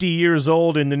 50 years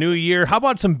old in the new year. How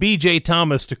about some B.J.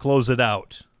 Thomas to close it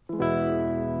out?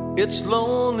 It's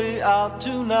lonely out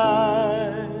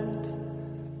tonight,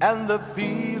 and the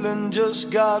feeling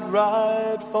just got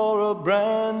right for a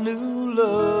brand new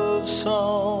love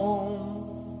song.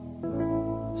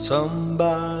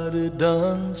 Somebody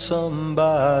done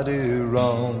somebody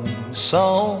wrong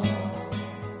song.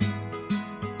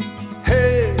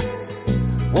 Hey,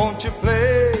 won't you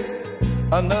play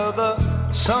another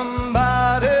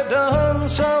somebody done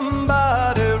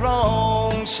somebody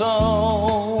wrong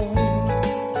song,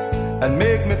 and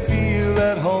make me feel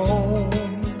at home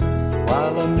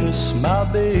while I miss my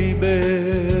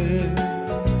baby,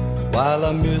 while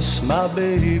I miss my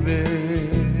baby.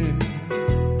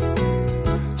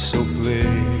 So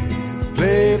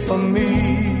play for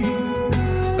me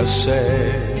a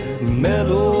sad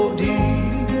melody,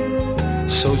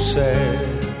 so sad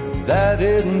that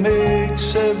it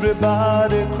makes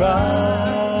everybody cry.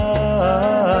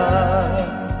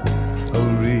 A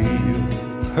real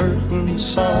hurting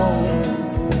song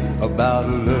about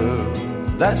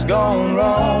love that's gone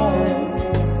wrong,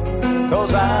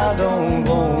 'cause I don't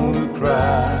want to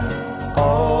cry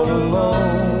all alone.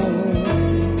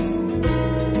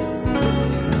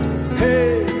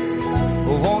 Hey,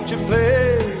 won't you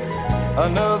play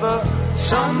another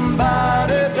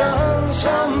somebody done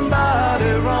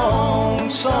somebody wrong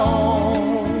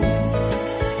song,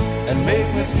 and make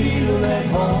me feel at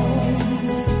home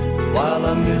while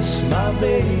I miss my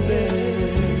baby,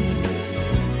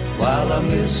 while I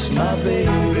miss my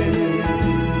baby.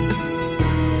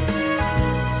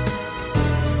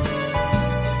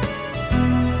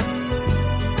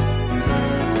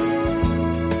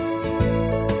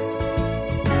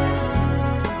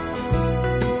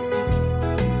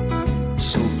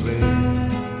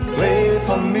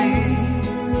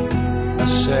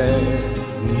 Sad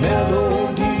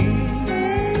melody,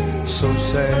 so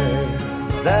sad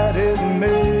that it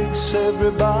makes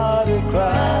everybody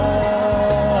cry.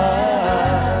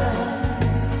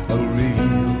 A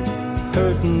real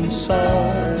hurting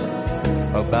song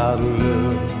about a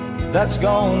love that's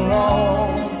gone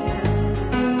wrong,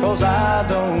 'cause I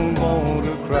don't want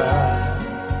to cry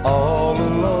all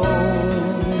alone.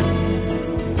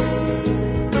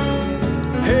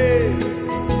 Hey,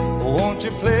 won't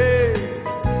you play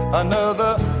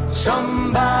another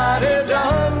somebody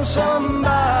done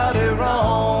somebody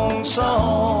wrong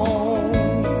song,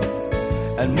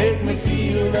 and make me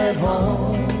feel at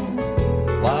home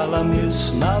while I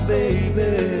miss my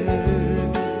baby,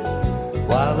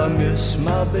 while I miss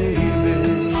my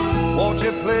baby. Won't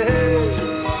you play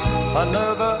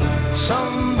another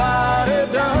somebody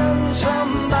done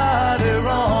somebody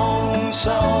wrong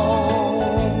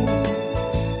song,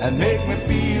 and make me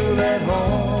feel at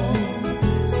home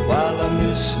while I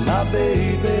miss my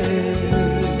baby,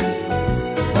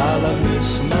 while I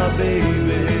miss my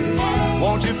baby.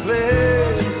 Won't you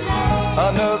play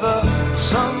another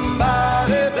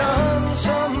somebody done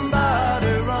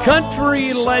somebody wrong?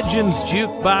 Country Legends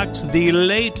Jukebox, the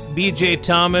late B.J.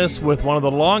 Thomas with one of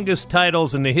the longest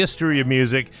titles in the history of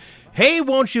music. Hey,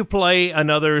 won't you play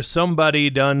another somebody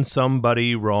done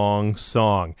somebody wrong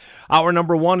song? Hour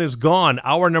number 1 is gone.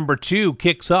 Hour number 2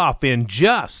 kicks off in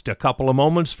just a couple of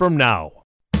moments from now.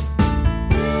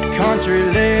 Country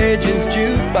Legends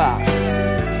Jukebox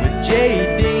with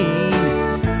J.D. Dean,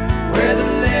 where the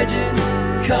legends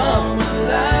come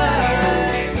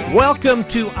Welcome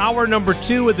to hour number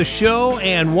 2 of the show,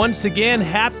 and once again,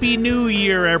 Happy New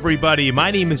Year, everybody.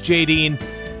 My name is Jay Dean,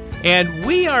 and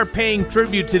we are paying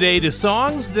tribute today to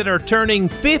songs that are turning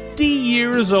 50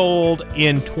 years old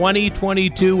in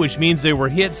 2022, which means they were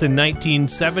hits in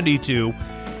 1972,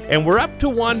 and we're up to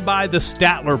one by the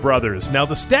Statler Brothers. Now,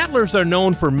 the Statlers are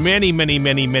known for many, many,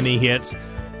 many, many hits,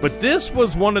 but this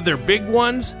was one of their big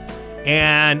ones,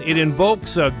 and it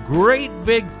invokes a great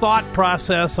big thought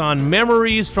process on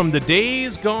memories from the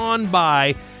days gone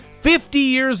by. 50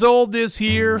 years old this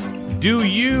year. Do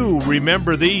you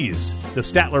remember these? The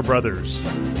Statler Brothers.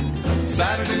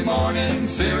 Saturday morning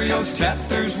cereals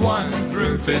chapters 1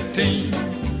 through 15.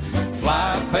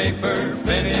 Fly paper,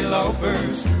 penny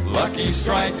loafers, Lucky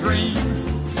Strike green.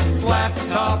 Flat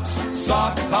tops,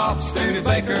 soft pops,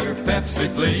 Studebaker,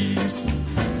 Pepsi please.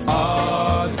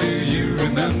 Ah, do you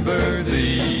remember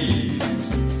these?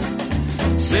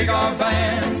 Cigar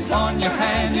bands on your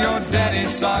hand, your daddy's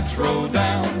socks roll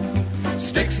down.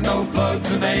 Sticks, no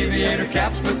plugs, and aviator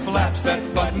caps with flaps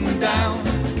that button down.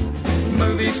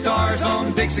 Movie stars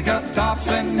on Dixie cup tops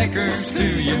and knickers to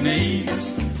your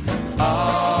knees.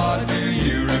 Ah, do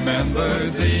you remember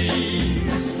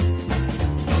these?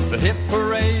 The hip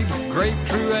parade, grape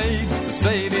truade, the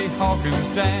Sadie Hawkins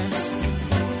dance.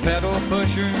 Pedal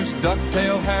pushers,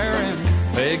 ducktail hair, and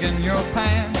pegging your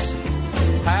pants.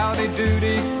 Howdy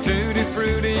doody, tutti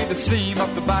fruity, the seam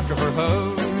up the back of her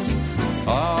hose.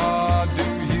 Ah, do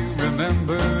you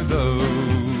remember those?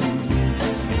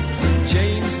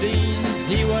 James Dean,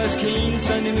 he was keen,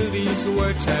 Sunday movies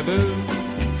were taboo.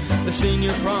 The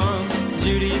senior prom,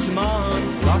 Judy's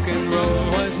mom, rock and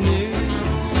roll was new.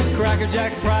 Cracker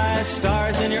Jack Price,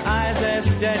 stars in your eyes,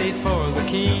 ask Daddy for the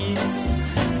keys.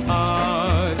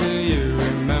 Ah, do you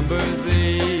remember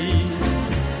these?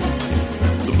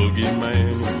 The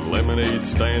boogeyman, lemonade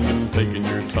stand and taking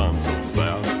your tonsils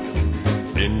out.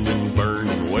 Engine burn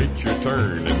and wait your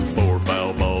turn, and 4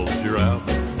 foul balls you're out.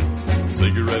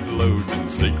 Cigarette loads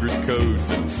and secret codes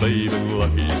and saving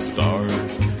lucky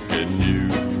stars. Can you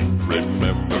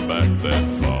remember back that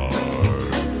far?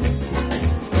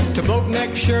 To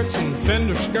boat-neck shirts and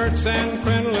fender skirts and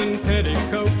crinoline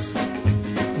petticoats.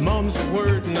 Mom's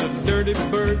word and a dirty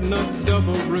bird and a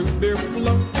double root beer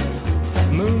float.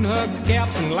 Moon hug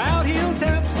caps and loud heel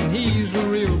taps, and he's a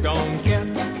real gone cat.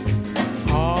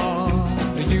 Ah,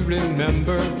 do you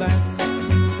remember that?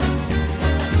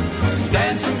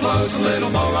 Dancing clothes, little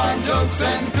moron jokes,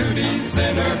 and cooties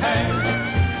in her hair.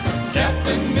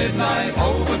 Captain Midnight,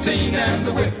 Ovaltine, and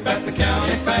the whip at the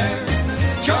county fair.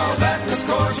 Charles Atlas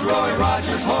course, Roy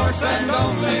Rogers horse, and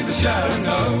only the shadow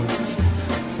knows.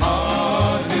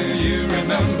 Ah, do you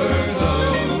remember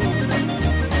those?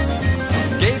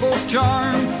 Gable's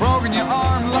charm, frog in your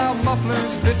arm, loud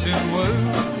mufflers, bitch and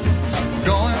woo.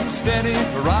 Going steady,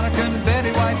 Veronica and Betty,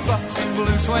 white bucks and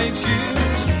blue suede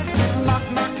shoes. Knock,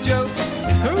 knock jokes,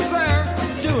 who's there?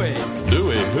 Dewey.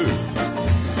 Dewey who?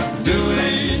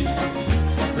 Dewey,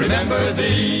 remember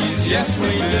these? Yes,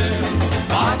 we do.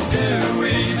 Ah, do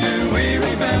we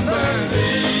remember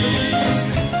these?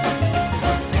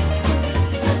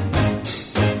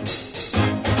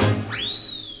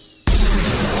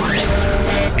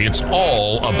 It's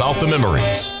all about the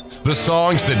memories. The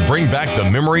songs that bring back the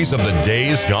memories of the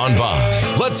days gone by.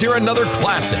 Let's hear another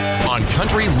classic on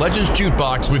Country Legends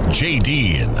Jukebox with Jay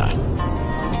Dean.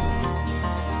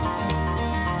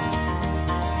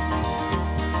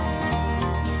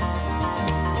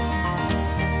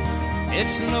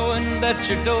 It's knowing that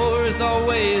your door is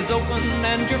always open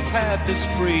and your path is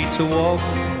free to walk.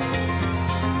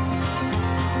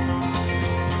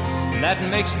 That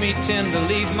makes me tend to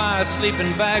leave my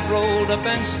sleeping bag rolled up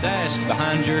and stashed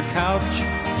behind your couch.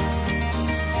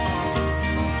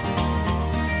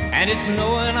 And it's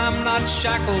knowing I'm not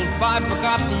shackled by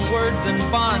forgotten words and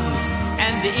bonds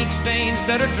and the ink stains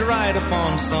that are dried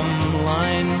upon some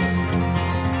line.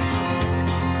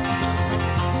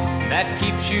 That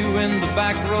keeps you in the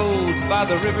back roads by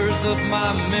the rivers of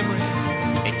my memory.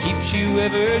 It keeps you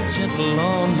ever gentle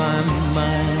on my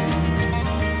mind.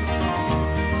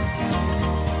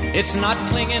 It's not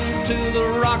clinging to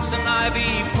the rocks and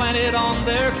ivy planted on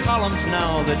their columns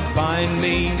now that bind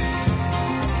me,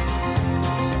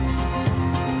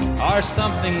 or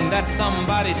something that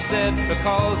somebody said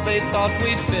because they thought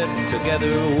we fit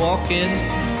together walking.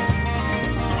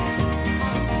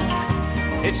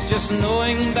 It's just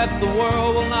knowing that the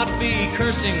world will not be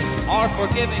cursing or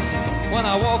forgiving when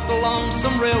I walk along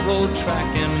some railroad track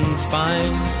and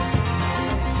find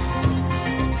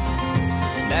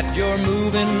that you're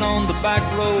moving on the back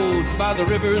roads by the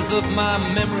rivers of my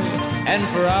memory, and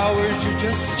for hours you're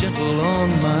just gentle on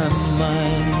my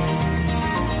mind.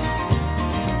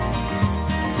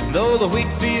 Though the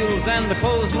wheat fields and the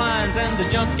clotheslines and the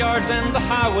junkyards and the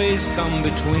highways come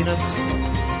between us,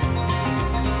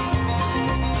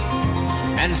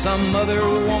 and some other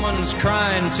woman's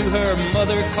crying to her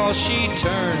mother 'cause she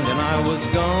turned and I was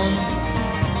gone,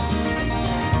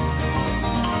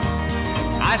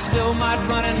 I still might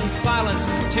run in silence,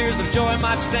 tears of joy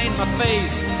might stain my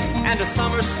face, and a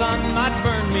summer sun might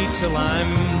burn me till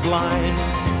I'm blind.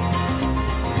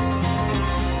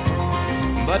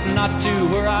 But not to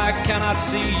where I cannot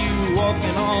see you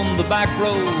walking on the back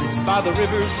roads by the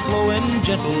rivers flowing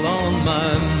gentle on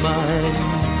my mind.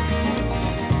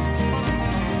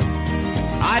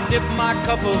 I dip my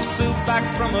cup of soup back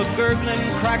from a gurgling,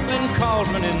 crackling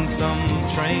cauldron in some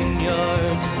train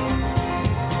yard.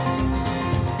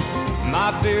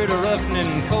 My beard a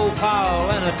roughening coal pile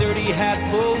and a dirty hat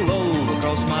pulled low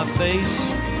across my face.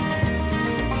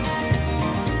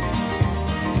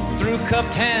 Through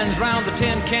cupped hands round the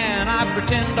tin can, I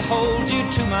pretend to hold you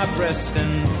to my breast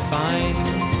and find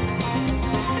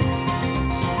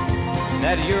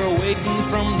that you're waiting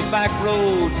from the back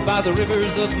roads by the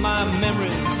rivers of my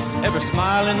memories, ever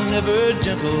smiling, ever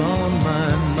gentle on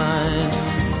my mind.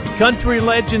 Country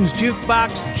Legends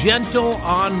Jukebox, Gentle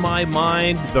on My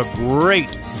Mind. The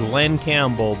great Glenn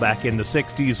Campbell back in the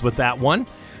 60s with that one.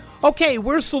 Okay,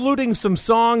 we're saluting some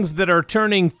songs that are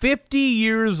turning 50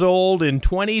 years old in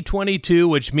 2022,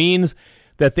 which means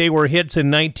that they were hits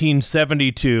in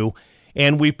 1972.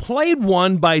 And we played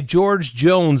one by George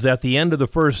Jones at the end of the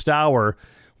first hour.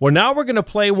 Well, now we're going to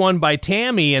play one by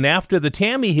Tammy, and after the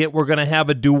Tammy hit, we're going to have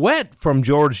a duet from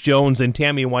George Jones and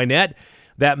Tammy Wynette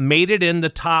that made it in the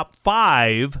top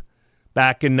 5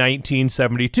 back in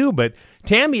 1972. But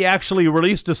Tammy actually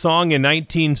released a song in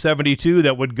 1972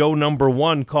 that would go number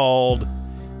 1 called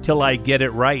Till I Get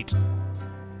It Right.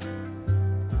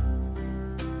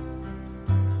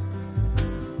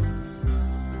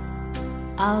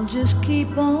 I'll just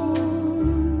keep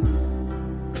on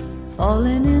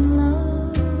falling in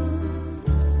love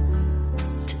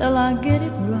till I get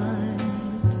it right.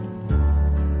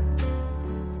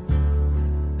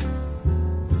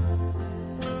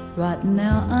 Right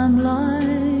now I'm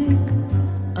like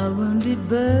a wounded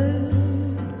bird,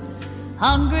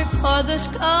 hungry for the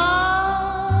sky.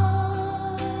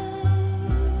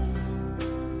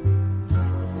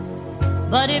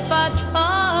 But if I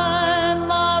try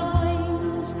my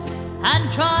wings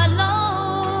and try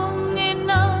long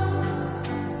enough,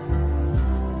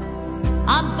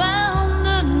 I'm bound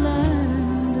to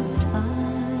learn to fly.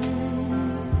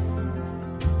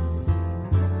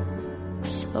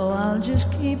 So I'll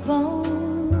just keep on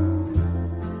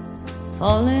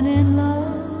falling in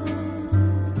love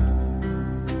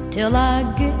till I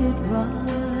get it right.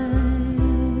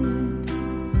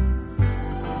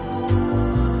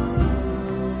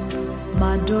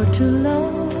 My door to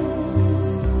love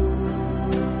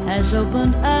has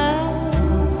opened out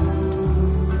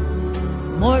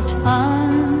more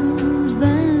times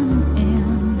than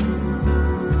in,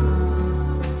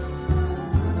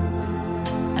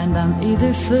 and I'm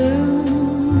either fool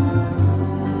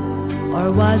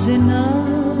or wise enough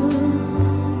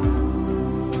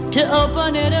to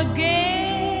open it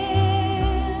again,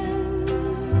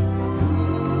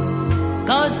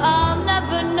 'cause I'll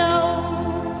never know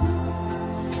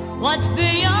what's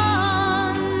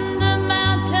beyond the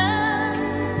mountain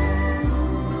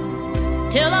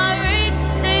till I reach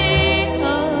the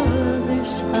other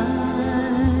side.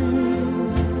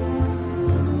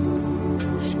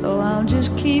 So I'll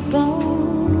just keep on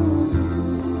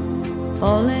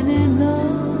falling in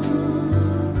love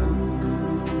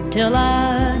till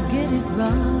I get it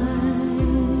right.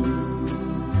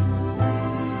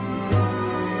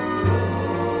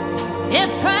 If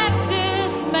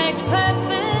practice makes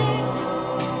perfect,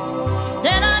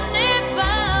 then I'm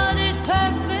about as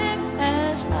perfect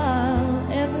as I'll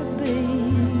ever be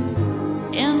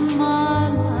in my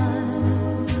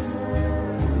life.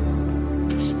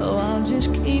 So I'll just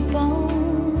keep on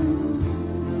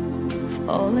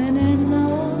falling in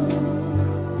love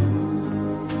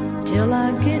till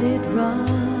I get it right.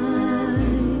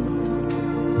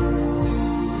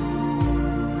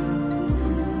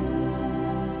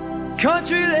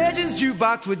 Country Legends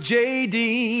Jukebox with J.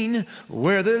 Dean,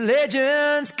 where the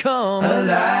legends come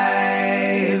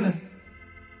alive.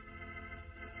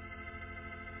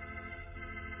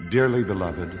 Dearly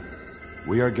beloved,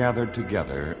 we are gathered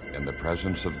together in the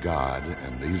presence of God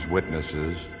and these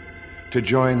witnesses to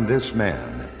join this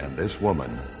man and this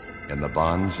woman in the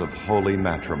bonds of holy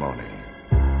matrimony.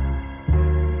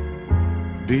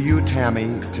 Do you,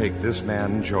 Tammy, take this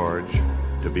man, George,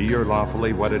 to be your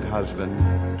lawfully wedded husband,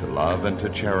 to love and to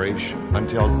cherish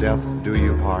until death do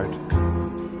you part?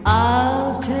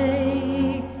 I'll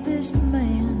take this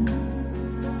man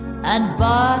and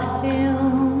by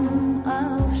him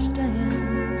I'll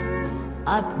stand.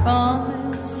 I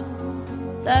promise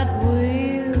that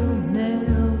we'll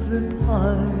never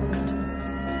part.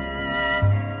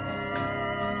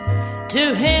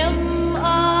 To him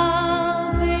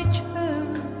I'll be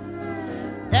true.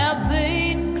 There'll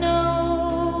be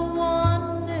no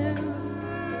one new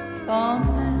from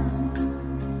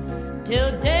now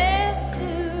till death do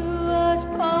us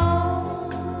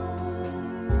part.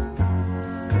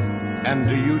 And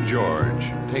do you,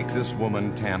 George, take this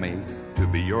woman, Tammy, to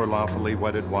be your lawfully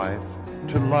wedded wife,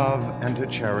 to love and to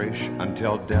cherish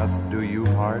until death do you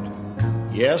part?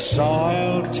 Yes,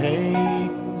 I'll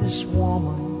take this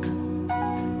woman.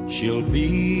 She'll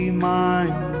be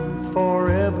mine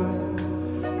forever,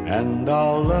 and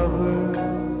I'll love her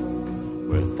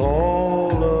with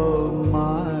all of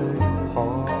my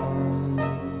heart.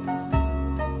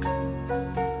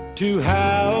 To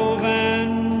have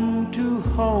and to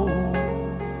hold,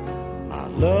 my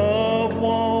love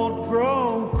won't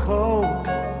grow cold.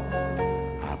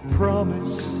 I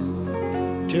promise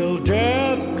till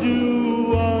death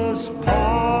do us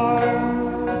part.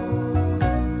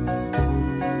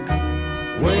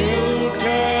 We'll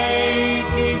take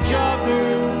each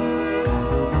other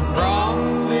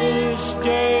from this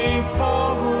day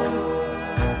forward,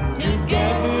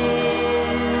 together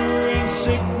in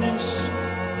sickness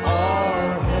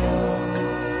or health,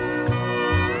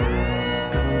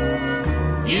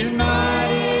 united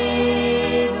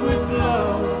with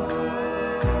love.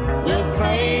 We'll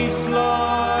face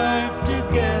life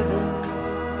together,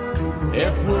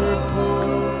 if we're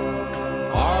poor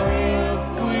or if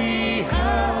we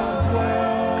have well.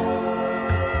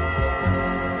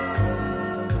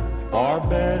 For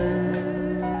better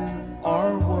or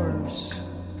worse,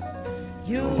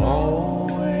 you'll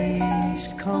always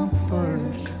come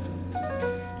first,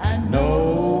 and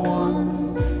no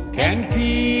one can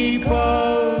keep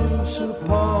us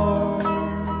apart.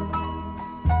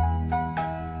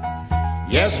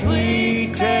 Yes,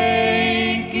 we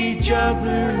take each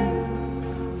other,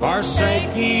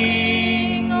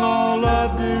 forsaking all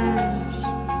others,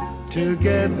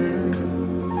 together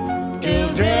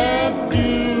till death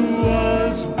do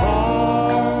us part.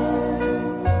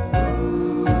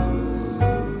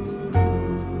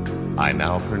 I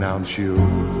now pronounce you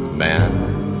man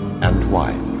and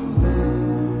wife.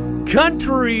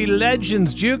 Country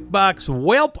Legends Jukebox.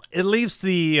 Welp, at least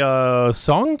the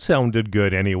song sounded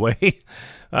good anyway.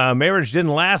 Marriage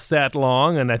didn't last that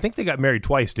long, and I think they got married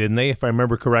twice, didn't they, if I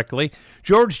remember correctly?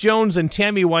 George Jones and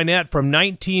Tammy Wynette from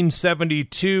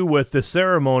 1972 with The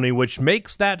Ceremony, which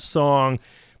makes that song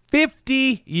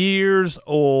 50 years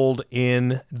old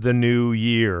in the new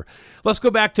year. Let's go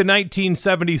back to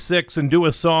 1976 and do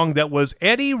a song that was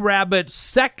Eddie Rabbitt's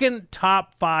second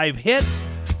top 5 hit.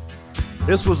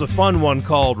 This was a fun one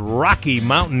called Rocky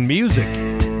Mountain Music.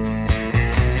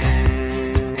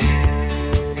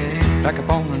 Back up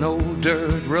on an old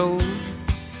dirt road,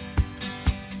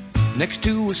 next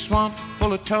to a swamp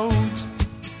full of toads,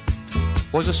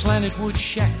 was a slanted wood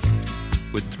shack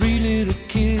with 3 little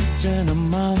kids and a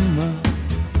mama.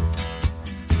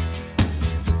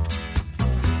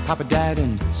 Papa died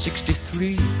in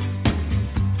 '63,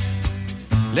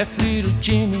 left little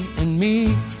Jimmy and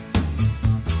me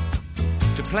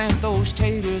to plant those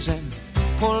taters and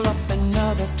pull up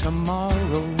another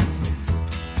tomorrow.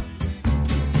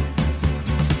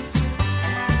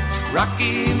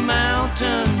 Rocky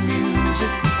Mountain music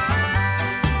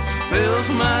fills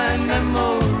my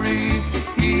memory.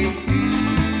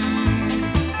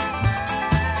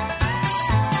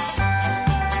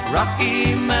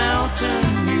 Rocky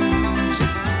Mountain music,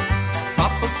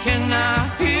 Papa, can I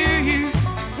hear you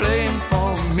playing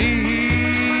for me?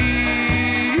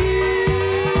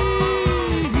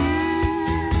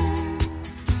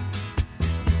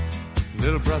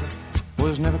 Little brother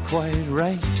was never quite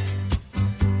right.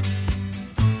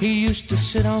 He used to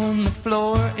sit on the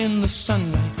floor in the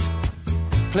sunlight,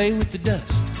 play with the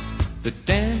dust that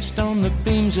danced on the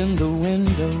beams in the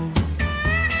window.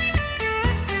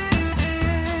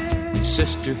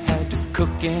 Sister had to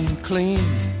cook and clean,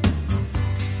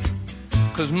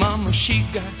 'cause Mama, she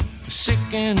got sick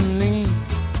and lean.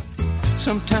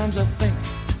 Sometimes I think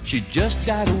she just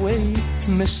died away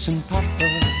missing Papa.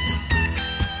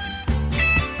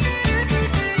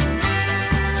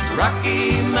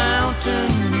 Rocky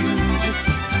Mountain music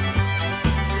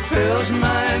fills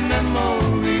my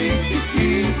memory.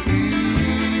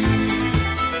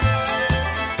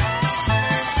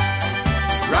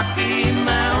 Rocky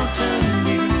Mountain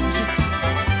music,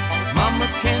 Mama,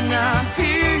 can I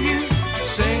hear you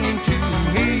singing to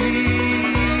me?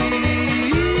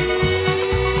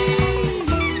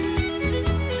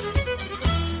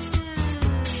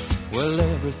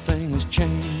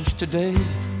 today.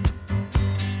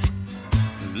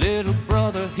 Little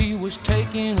brother, he was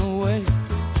taken away.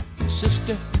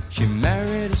 Sister, she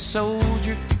married a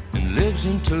soldier and lives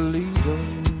in Toledo.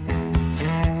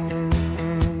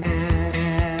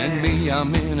 And me,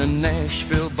 I'm in a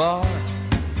Nashville bar,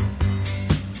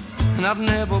 and I've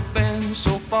never been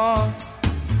so far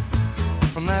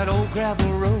from that old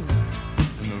gravel road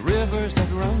and the rivers that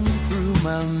run through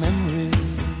my memory.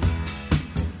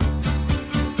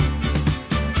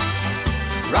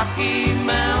 Rocky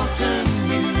Mountain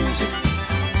music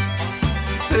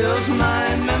fills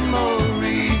my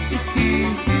memory.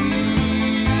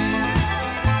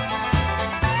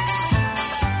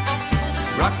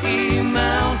 Rocky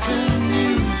Mountain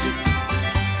music,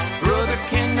 brother,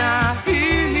 can I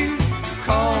hear you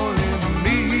calling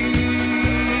me?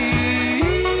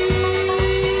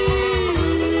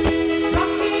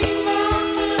 Rocky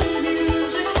Mountain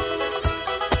music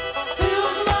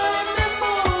fills my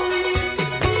memory.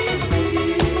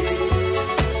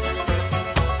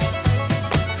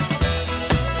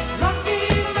 Rocky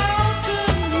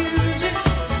Mountain music,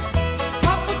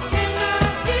 Papa, can I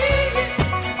hear you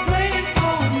playing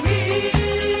for me?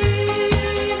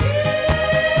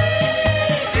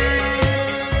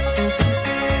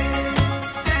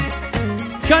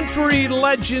 Country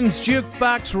Legends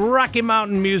Jukebox, Rocky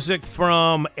Mountain music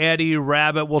from Eddie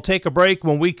Rabbitt. We'll take a break.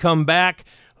 When we come back,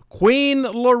 Queen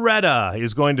Loretta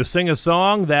is going to sing a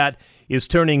song that is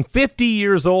turning 50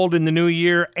 years old in the new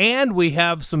year, and we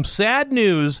have some sad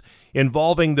news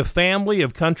involving the family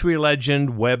of country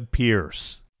legend Webb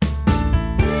Pierce.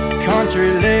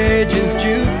 Country Legends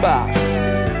Jukebox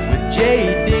with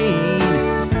J. Dean,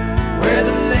 where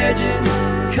the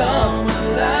legends come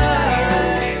alive.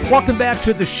 Welcome back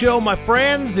to the show, my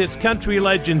friends. It's Country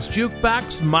Legends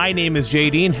Jukebox. My name is J.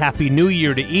 Dean. Happy New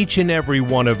Year to each and every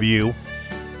one of you.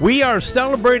 We are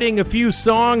celebrating a few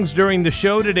songs during the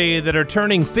show today that are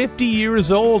turning 50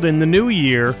 years old in the new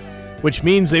year, which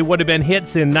means they would have been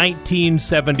hits in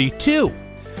 1972.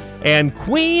 And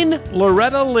Queen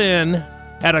Loretta Lynn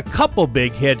had a couple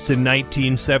big hits in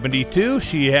 1972.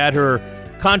 She had her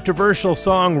controversial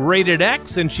song Rated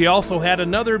X, and she also had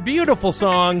another beautiful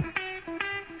song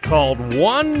called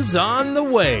One's on the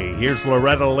Way. Here's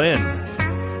Loretta Lynn.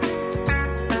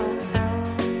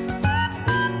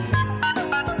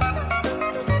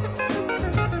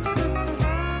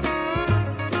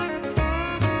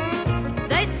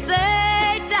 They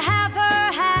say to have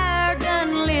her hair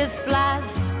done, Liz flies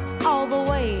all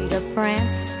the way to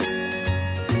France.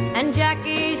 And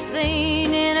Jackie's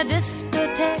seen in a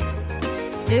discotheque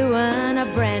doing a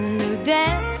brand new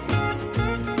dance.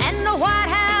 And the White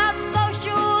House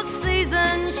social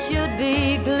season should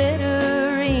be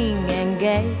glittering and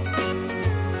gay.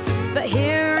 But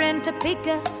here in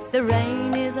Topeka, the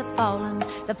rain is a-falling,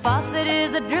 the faucet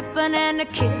is a-dripping, and the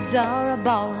kids are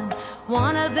a-bawling.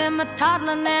 One of them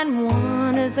a-toddling and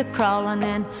one is a-crawling,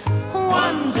 and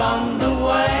one's on the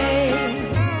way.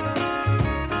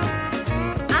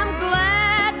 I'm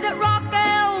glad that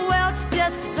Raquel Welch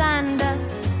just signed a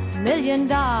 $1 million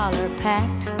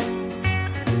pact,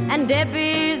 and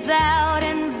Debbie's out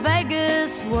in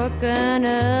Vegas working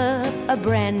up a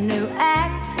brand new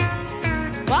act,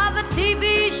 while the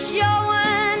TV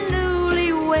showing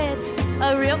Newlyweds,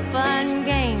 a real fun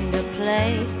game to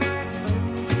play.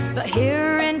 But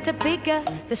here in Topeka,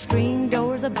 the screen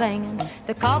doors are banging,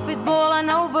 the coffee's boiling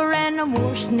over, and the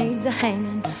wash needs a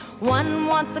hanging. One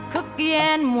wants a cookie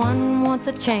and one wants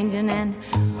a changing, and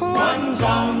one's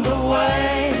on the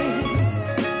way.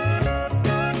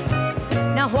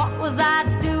 Now what was I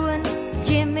doing?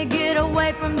 Jimmy, get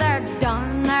away from there.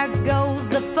 Darn, there goes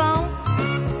the phone.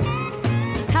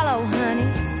 Hello, honey.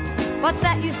 What's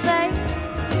that you say?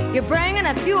 You're bringing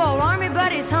a few old army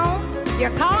buddies home?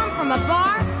 You're calling from a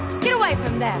bar? Get away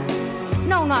from there.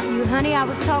 No, not you, honey. I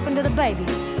was talking to the baby.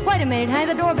 Wait a minute, honey.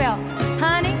 The doorbell.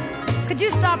 Honey, could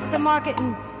you stop at the market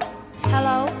and...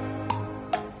 Hello?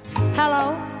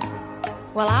 Hello?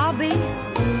 Well, I'll be.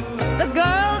 The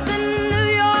girls in New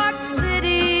York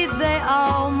City, they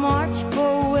all march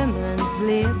for women's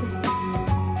lib.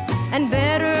 And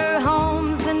better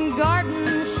homes and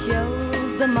gardens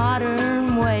shows the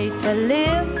modern way to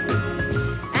live.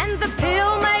 And the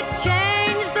pill may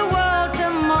change the world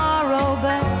tomorrow,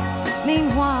 but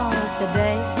meanwhile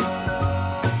today,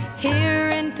 here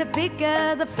in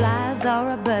Topeka, the flies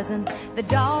are a-buzzing, the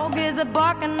dog is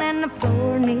a-barking, and the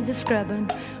floor needs a scrubbing.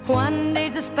 One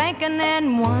needs a spanking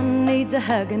and one needs a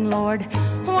hugging, Lord.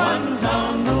 One's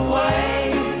on the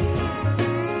way.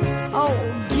 Oh,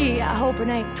 gee, I hope it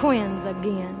ain't twins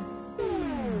again.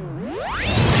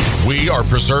 We are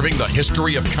preserving the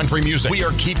history of country music. We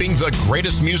are keeping the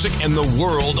greatest music in the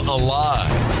world alive.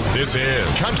 This is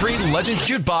Country Legends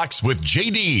Jukebox with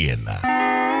J.D.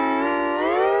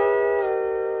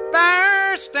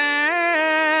 There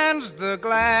stands the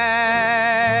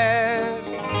glass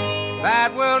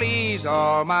that will ease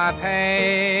all my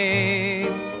pain,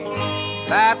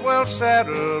 that will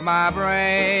settle my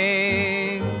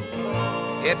brain.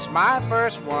 It's my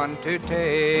first one to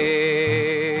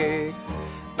take.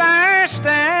 There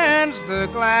stands the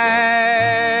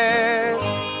glass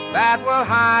that will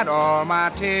hide all my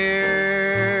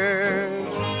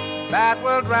tears, that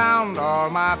will drown all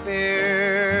my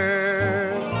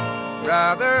fears.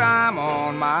 Brother, I'm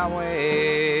on my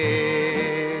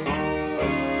way.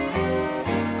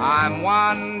 I'm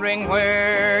wondering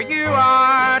where you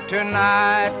are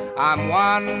tonight. I'm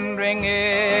wondering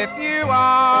if you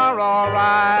are all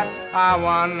right. I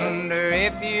wonder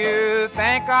if you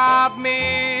think of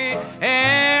me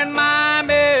in my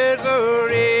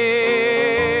misery.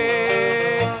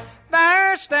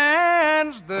 There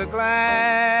stands the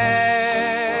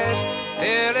glass,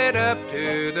 fill it up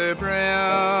to the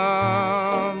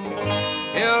brim,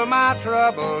 till my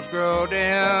troubles grow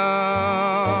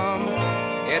dim.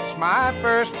 It's my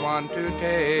first one to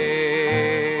take.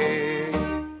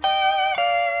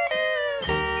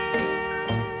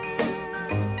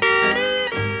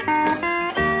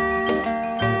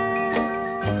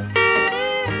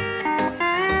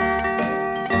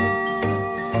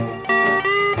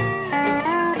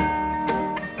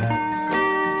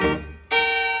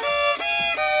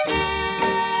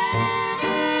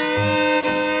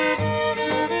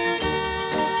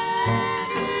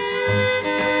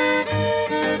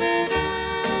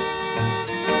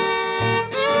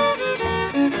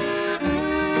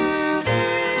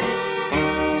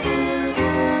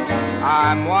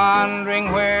 I'm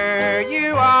wondering where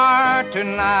you are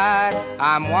tonight.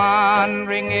 I'm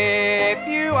wondering if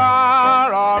you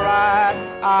are all right.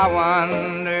 I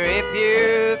wonder if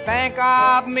you think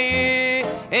of me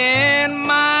in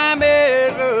my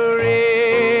misery.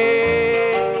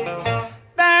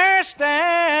 There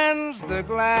stands the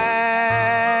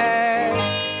glass,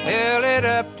 fill it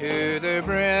up to the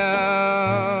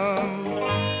brim,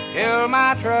 till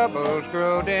my troubles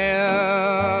grow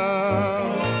dim.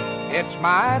 It's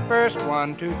my first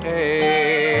one to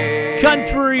take.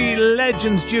 Country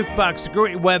Legends Jukebox, the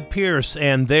great Webb Pierce,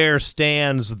 and there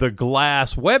stands the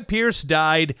glass. Webb Pierce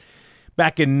died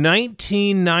back in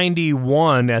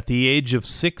 1991 at the age of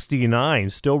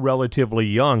 69, still relatively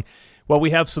young. Well,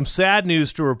 we have some sad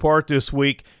news to report this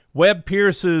week. Webb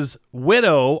Pierce's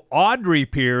widow, Audrey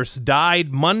Pierce,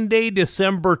 died Monday,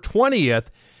 December 20th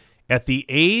at the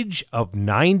age of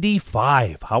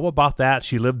 95. How about that?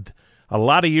 She lived a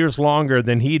lot of years longer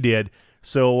than he did.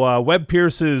 So Webb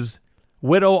Pierce's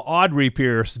widow, Audrey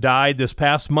Pierce, died this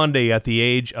past Monday at the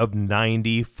age of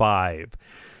 95.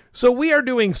 So we are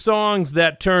doing songs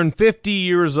that turn 50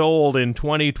 years old in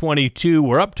 2022.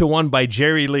 We're up to one by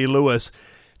Jerry Lee Lewis.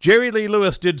 Jerry Lee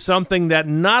Lewis did something that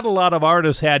not a lot of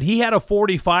artists had. He had a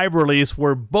 45 release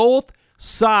where both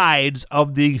sides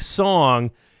of the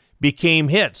song became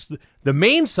hits. The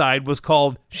main side was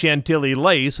called Chantilly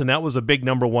Lace, and that was a big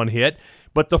 #1 hit.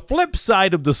 But the flip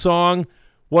side of the song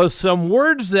was some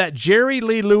words that Jerry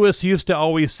Lee Lewis used to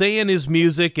always say in his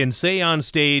music and say on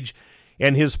stage,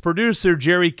 and his producer,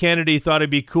 Jerry Kennedy, thought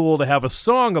it'd be cool to have a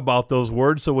song about those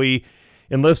words, so he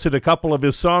enlisted a couple of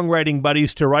his songwriting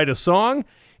buddies to write a song,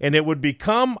 and it would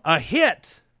become a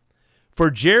hit for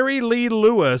Jerry Lee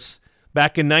Lewis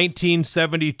back in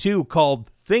 1972 called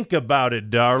Think About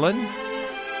It, Darlin'.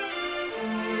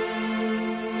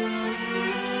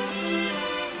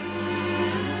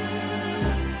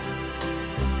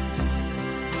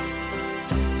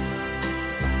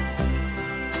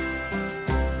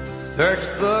 Search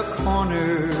the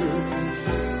corners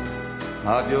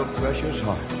of your precious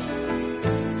heart,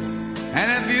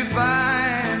 and if you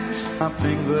find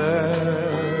something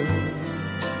there,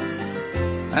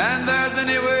 and there's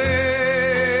any way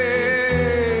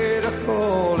to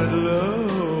call it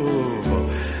love,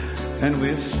 and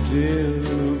we've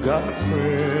still got a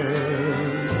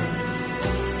prayer,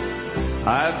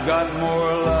 I've got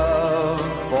more love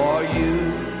for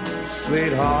you,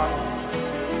 sweetheart,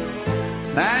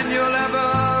 than you'll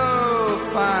ever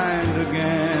find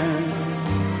again.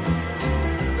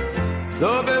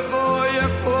 So before you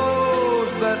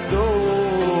close that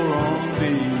door on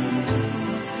me,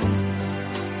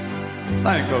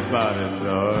 think about it,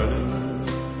 darling.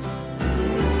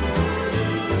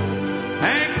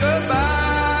 Think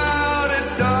about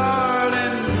it,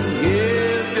 darling.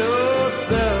 Give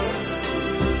yourself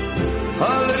a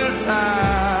little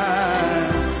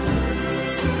time.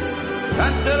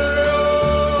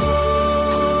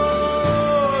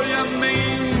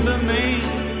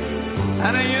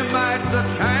 and you might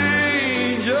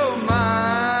change your mind.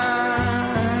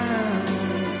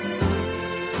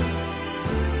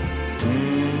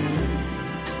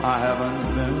 I haven't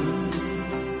been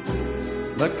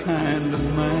the kind of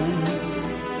man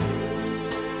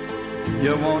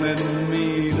you wanted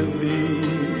me to be.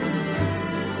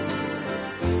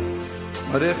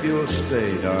 But if you'll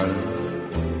stay, darling,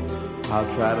 I'll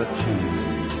try to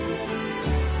change.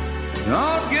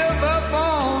 Don't give up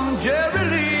on Jerry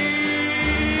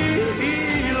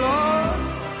Lee, Lord.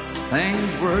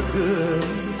 Things were good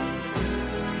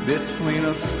between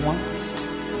us once.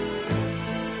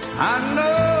 I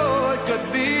know it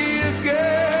could be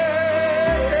again,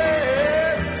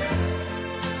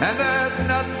 and there's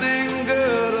nothing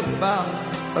good about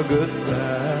a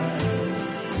goodbye.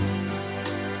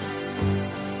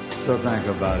 So think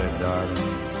about it,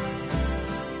 darling.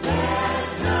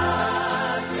 There's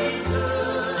nothing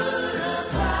good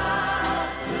about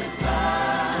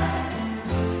goodbye.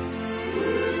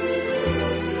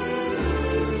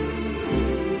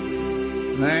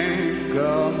 Think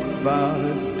about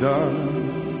it,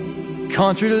 darling.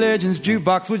 Country Legends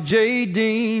Jukebox with J.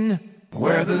 Dean,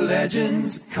 where the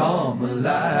legends come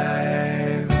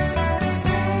alive.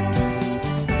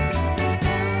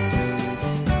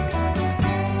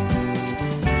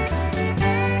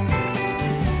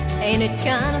 Ain't it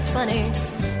kind of funny?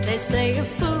 They say a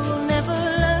fool never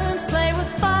learns. Play with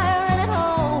fire and it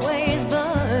always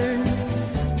burns.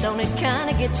 Don't it kind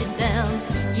of get you down?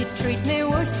 You treat me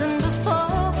worse than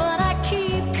before, but I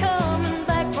keep coming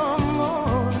back for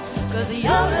more. 'Cause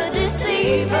you're a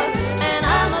deceiver and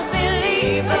I'm a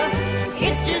believer.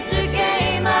 It's just a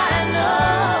game, I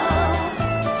know,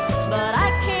 but I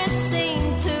can't seem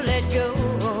to let go.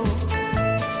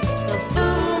 So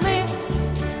fool me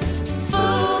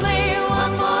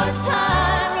one more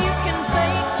time. You can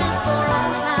fake just for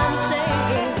old time's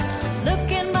sake. Look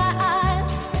in my eyes,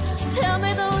 tell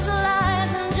me those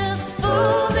lies, and just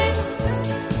fool me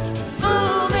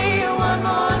one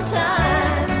more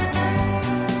time.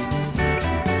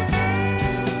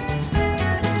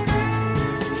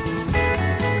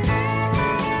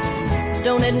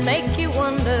 Don't it make you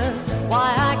wonder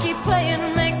why I keep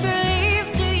playing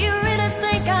make-believe? Do you really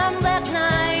think I'm that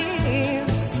naive?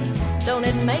 Don't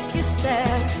it make you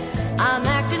sad? I'm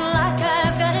acting like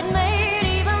I've got it made,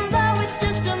 even though it's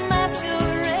just a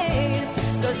masquerade.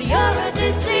 'Cause you're a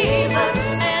deceiver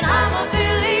and I'm a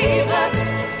believer.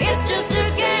 It's just a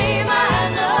game, I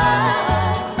know,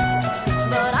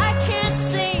 but I can't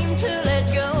seem to let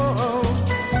go.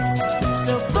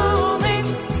 So fool me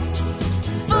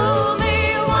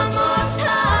one more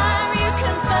time. You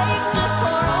can fake just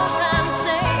for old time's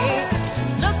sake.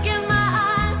 Look in my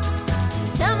eyes,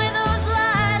 tell me those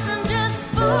lies, and just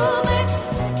fool me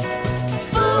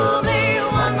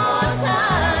one more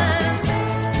time.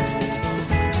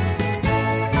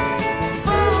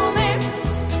 Fool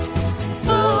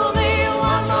me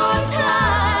one more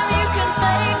time. You can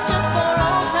fake just for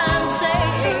old time's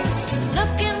sake.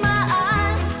 Look in my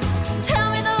eyes, tell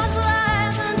me those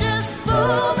lies, and just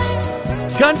fool me.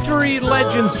 Country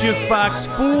Legends Jukebox,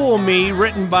 Fool Me,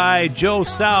 written by Joe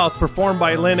South, performed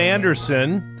by Lynn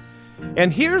Anderson.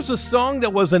 And here's a song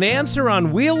that was an answer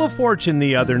on Wheel of Fortune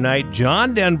the other night.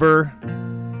 John Denver,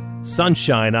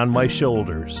 Sunshine on My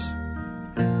Shoulders.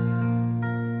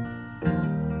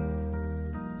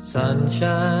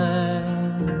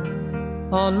 Sunshine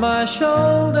on my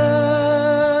shoulders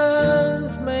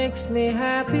makes me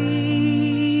happy.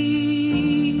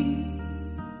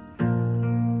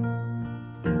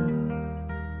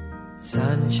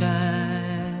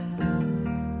 Sunshine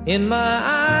in my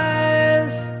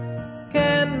eyes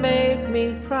can make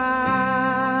me cry.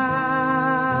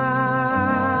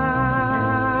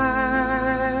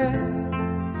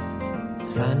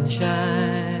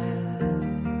 Sunshine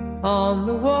on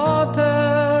the water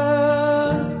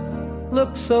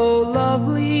looks so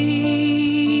lovely.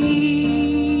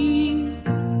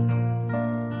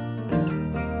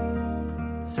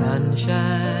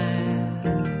 Sunshine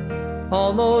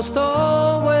almost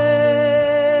always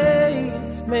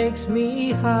makes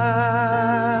me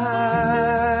high.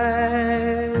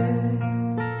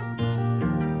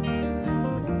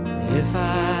 If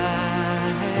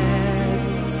I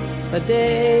had a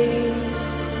day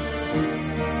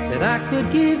that I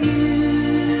could give you,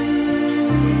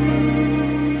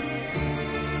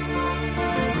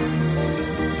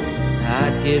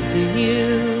 I'd give to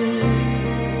you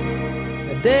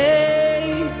a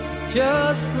day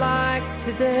just like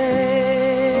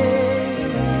today.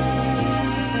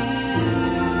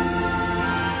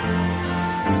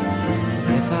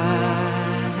 If I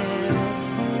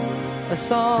had a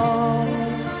song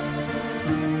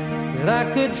that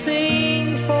I could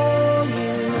sing for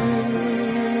you.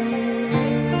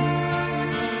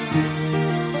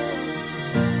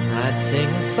 I'd sing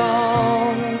a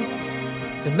song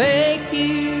to make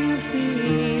you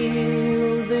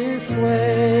feel this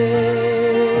way.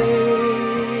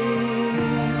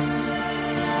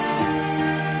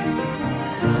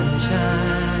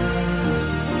 Sunshine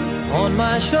on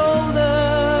my shoulders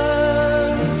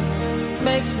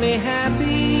makes me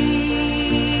happy.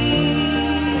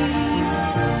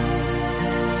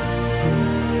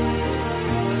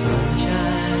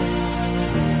 Sunshine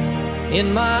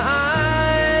in my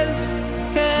eyes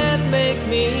can't make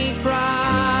me cry.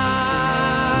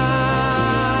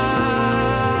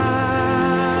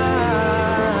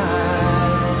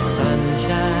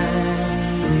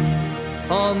 Sunshine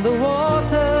on the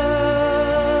water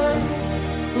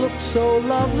looks so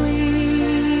lovely.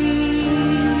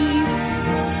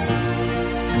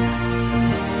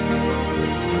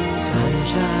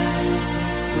 Sunshine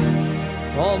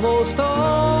almost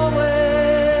always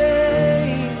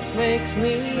makes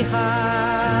me high.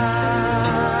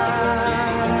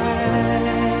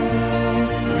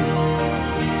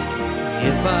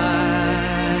 If I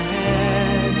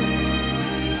had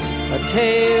a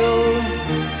tale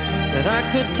that I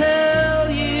could tell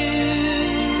you,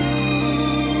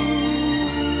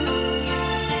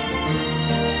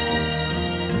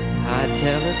 I'd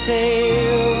tell a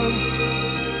tale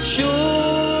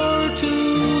sure to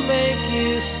make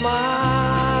you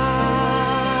smile.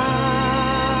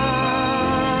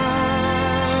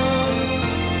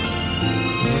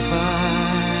 If I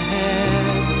had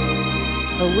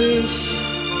a wish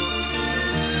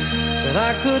that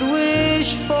I could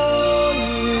wish for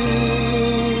you,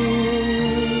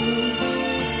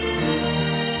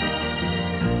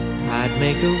 I'd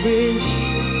make a wish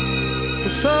for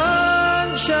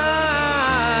sunshine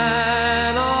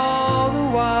all the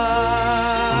while.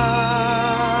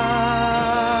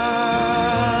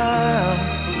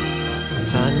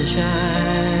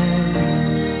 Sunshine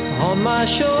on my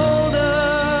shoulders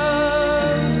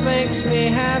makes me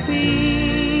happy.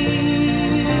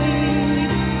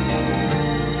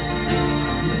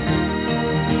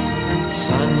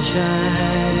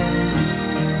 Sunshine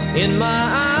in my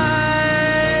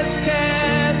eyes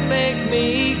can't make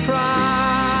me cry.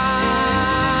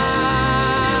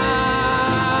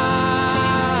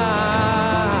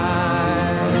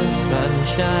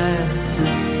 Sunshine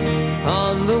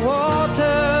on the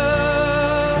water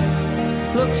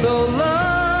looks so lovely.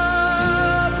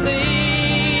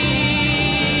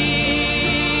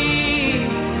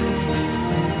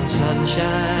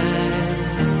 Sunshine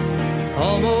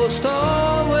almost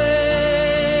always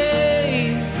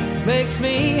makes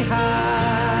me high.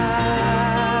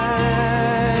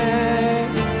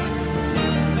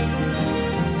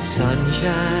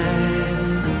 Sunshine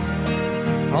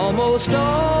almost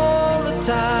all the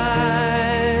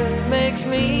time makes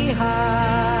me high.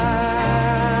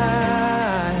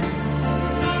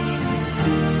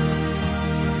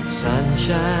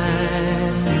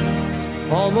 Sunshine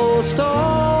almost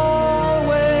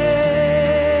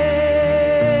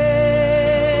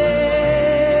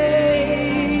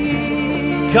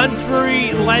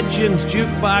Country Legends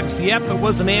Jukebox. Yep, it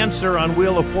was an answer on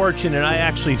Wheel of Fortune, and I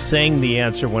actually sang the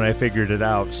answer when I figured it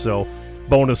out, so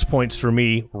bonus points for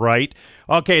me, right?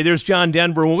 Okay, there's John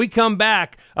Denver. When we come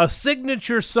back, a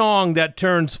signature song that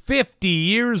turns 50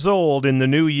 years old in the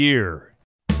new year.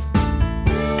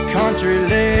 Country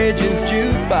Legends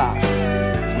Jukebox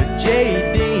with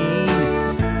J.D.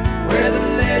 where the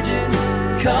legends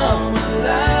come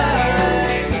alive.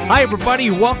 Hi, everybody.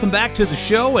 Welcome back to the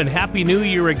show, and Happy New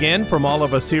Year again from all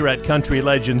of us here at Country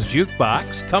Legends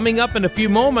Jukebox. Coming up in a few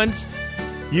moments,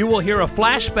 you will hear a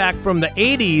flashback from the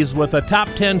 80s with a top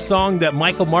 10 song that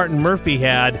Michael Martin Murphey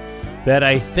had that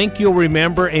I think you'll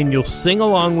remember, and you'll sing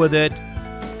along with it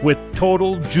with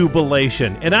total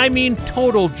jubilation. And I mean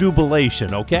total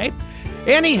jubilation, okay?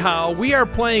 Anyhow, we are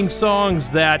playing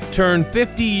songs that turn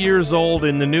 50 years old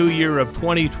in the new year of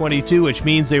 2022, which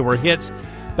means they were hits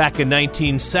back in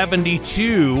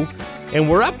 1972, and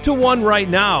we're up to one right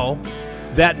now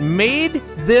that made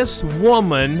this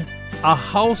woman a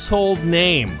household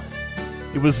name.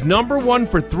 It was number one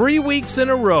for 3 weeks in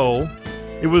a row.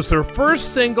 It was her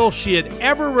first single she had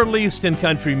ever released in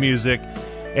country music,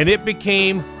 and it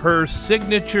became her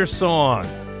signature song.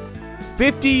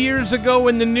 50 years ago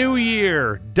in the new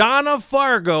year, Donna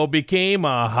Fargo became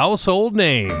a household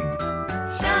name.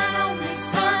 Shine on me,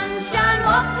 sunshine,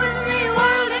 walk with me,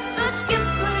 world, it's a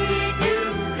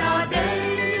skippity-doo-dah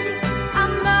day.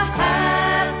 I'm the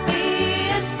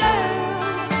happiest girl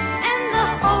in the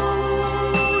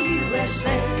whole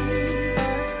USA.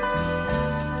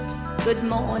 good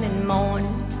morning,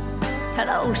 morning.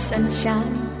 Hello,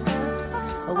 sunshine.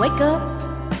 Wake up,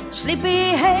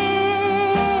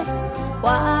 sleepyhead.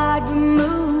 Why'd we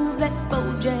move that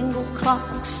Bojangle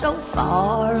clock so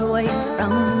far away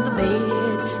from the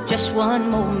bed? Just one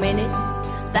more minute,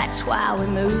 that's why we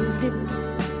moved it.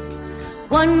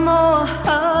 One more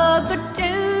hug or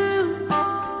two.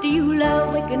 Do you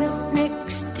love waking up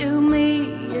next to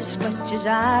me as much as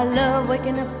I love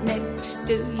waking up next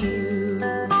to you?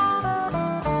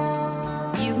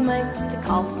 You make the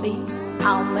coffee,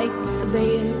 I'll make the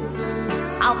bed.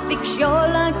 I'll fix your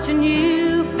lunch and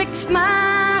you fix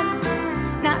mine.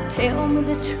 Now tell me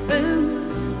the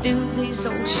truth, do these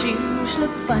old shoes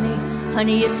look funny?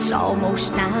 Honey, it's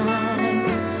almost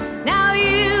 9. Now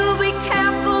you be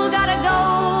careful, gotta go.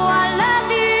 I love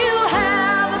you,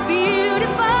 have a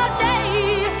beautiful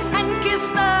day, and kiss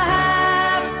the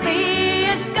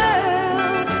happiest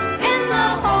girl in the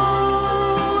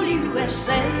whole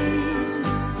USA.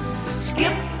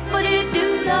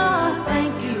 Skip-a-dee-doo-dah,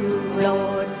 thank you,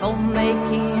 Lord, for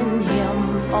making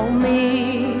him for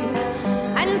me.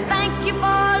 And thank you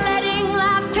for letting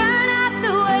life turn out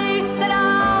the way that I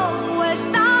always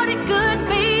thought it could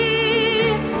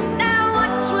be. Now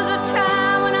once was a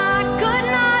time when I could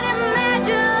not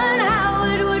imagine how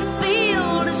it would feel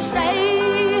to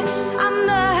say I'm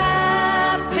the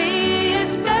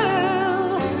happiest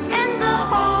girl in the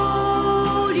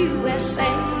whole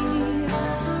USA.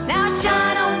 Now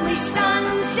shine on me,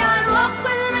 sunshine, walk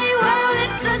with me, world,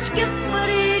 it's a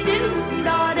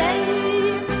skip-a-dee-doo-dah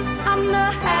day. I'm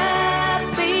the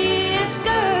happiest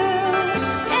girl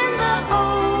in the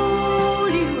whole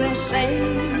USA.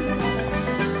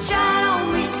 Shine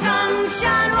on me,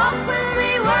 sunshine, walk with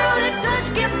me, world, it's a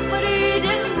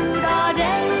skip-a-dee-doo-dah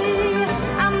day.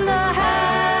 I'm the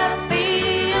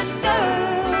happiest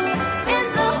girl in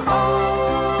the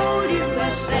whole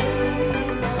USA.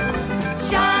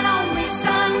 Shine on me,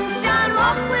 sunshine,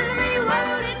 walk with me,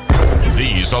 world, it's a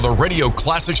These are the radio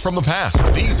classics from the past.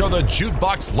 These are the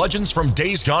jukebox legends from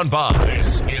days gone by.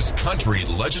 This is Country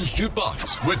Legends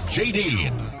Jukebox with J.D.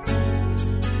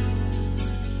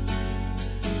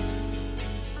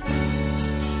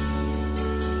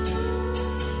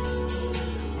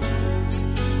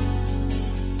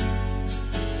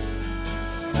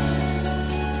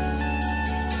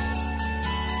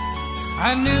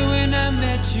 I knew when I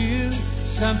met you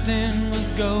something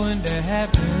was going to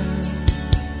happen.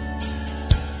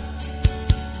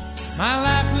 My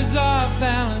life was off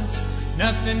balance,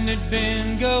 nothing had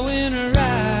been going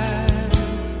right.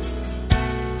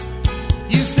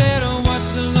 You said, oh,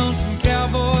 what's a lonesome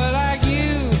cowboy like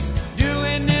you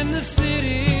doing in the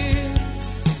city?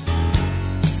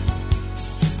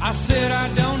 I said,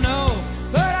 I don't know,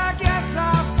 but I guess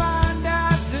I'll find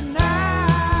out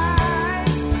tonight.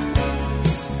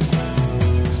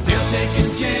 Still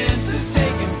taking chances,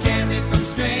 taking candy from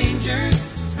strangers,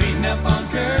 speeding up on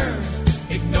curves,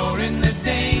 ignoring the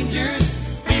dangers,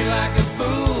 feel like a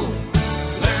fool,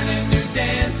 learning new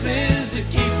dances, it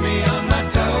keeps me on my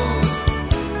toes.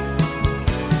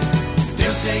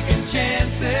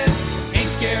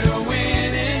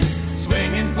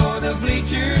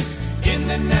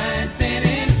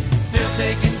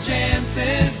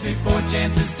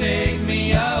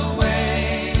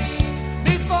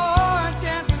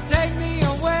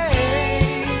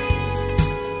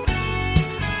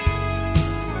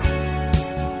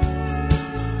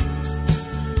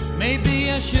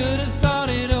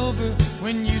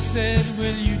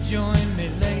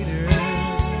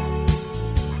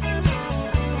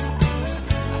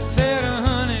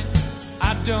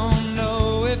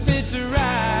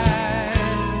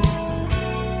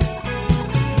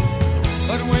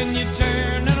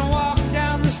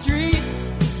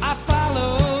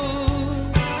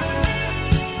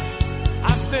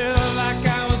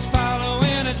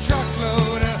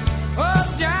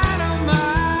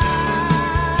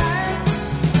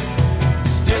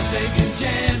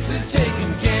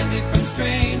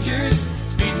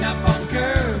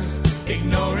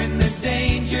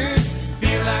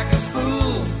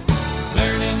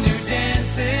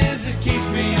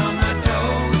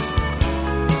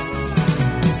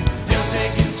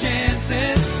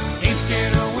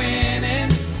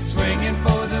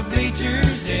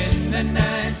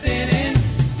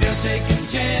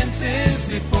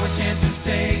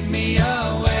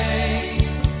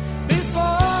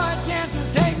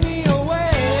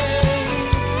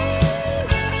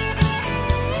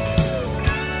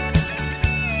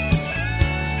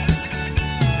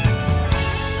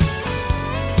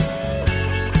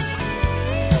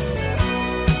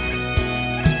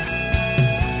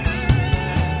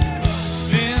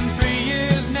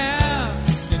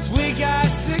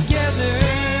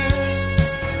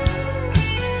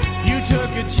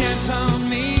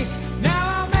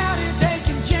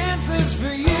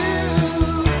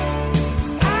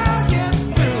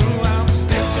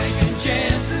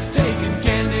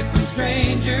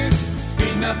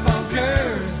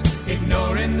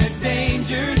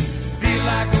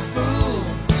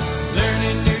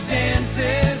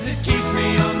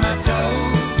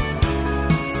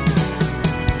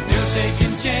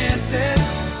 chances,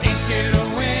 ain't scared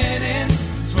of winning,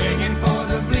 swinging for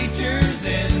the bleachers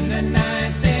in the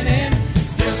ninth inning.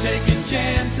 Still taking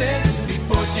chances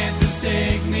before chances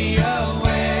take me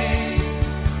away.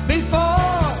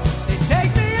 Before they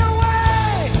take me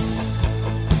away,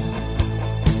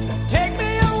 take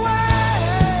me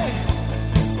away,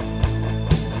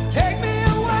 take me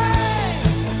away.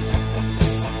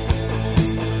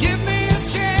 Give me a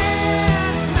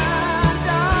chance now,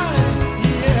 darling.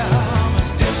 Yeah, I'm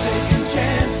still taking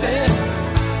chances.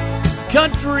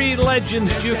 Country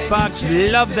Legends Jukebox.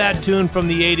 Love that tune from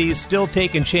the 80s. Still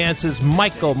taking chances.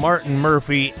 Michael, Martin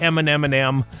Murphy,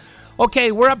 Eminem.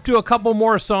 Okay, we're up to a couple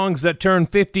more songs that turn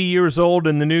 50 years old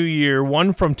in the new year.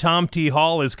 One from Tom T.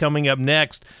 Hall is coming up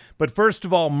next. But first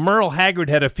of all, Merle Haggard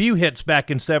had a few hits back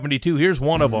in 72. Here's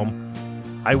one of them.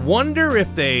 I wonder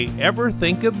if they ever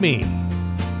think of me.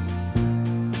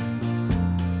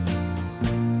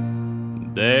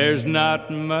 There's not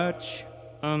much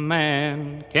a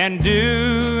man can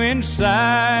do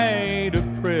inside a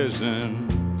prison.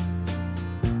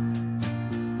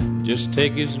 Just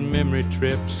take his memory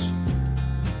trips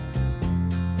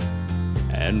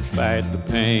and fight the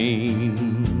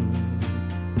pain.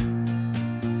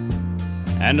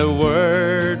 And a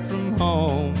word from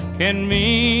home can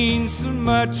mean so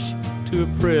much to a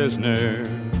prisoner.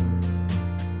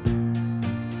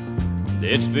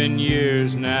 It's been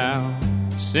years now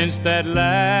since that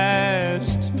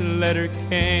last letter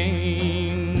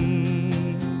came.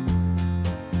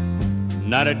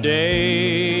 Not a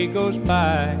day goes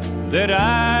by that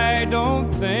I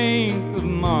don't think of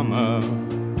Mama.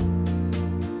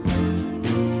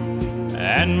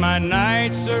 And my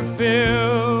nights are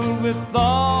filled with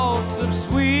thoughts of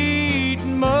sweet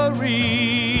Marie.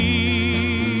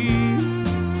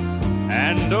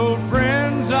 And old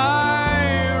friends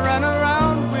I run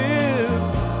around with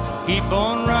keep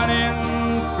on running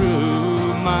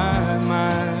through my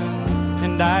mind.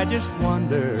 And I just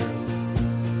wonder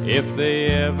if they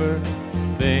ever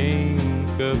think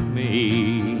of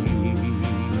me.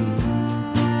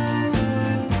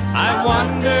 I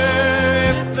wonder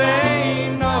if they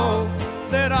know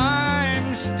that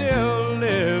I'm still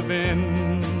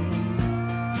living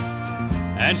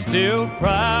and still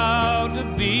proud to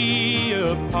be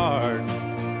a part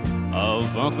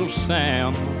of Uncle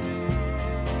Sam.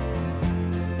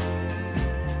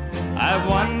 I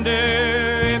wonder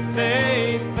if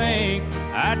they think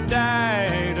I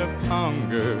died of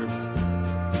hunger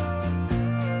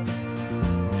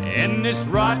in this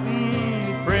rotten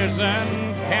prison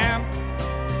camp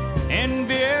in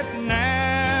Vietnam.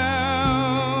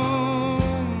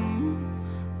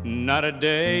 Not a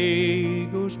day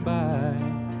goes by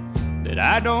that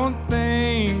I don't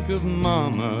think of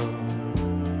Mama.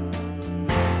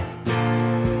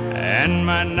 And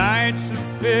my nights are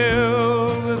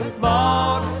filled with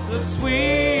thoughts of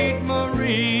sweet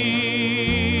Marie.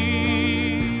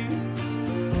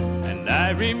 And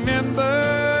I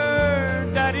remember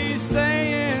Daddy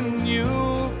saying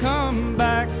you'll come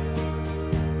back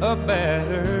a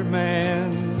better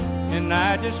man. And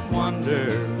I just wonder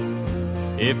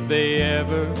if they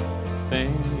ever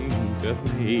think of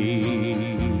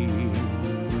me.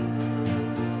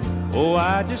 Oh,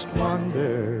 I just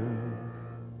wonder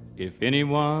if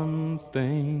anyone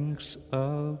thinks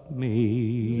of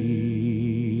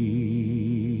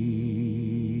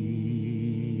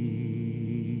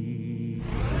me.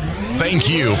 Thank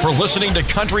you for listening to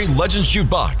Country Legends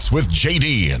Jukebox with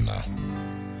J.D.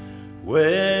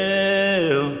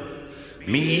 Well,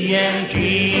 me and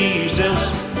Jesus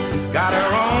got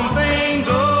our own thing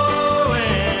going.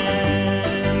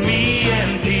 Me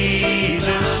and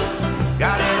Jesus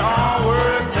got it all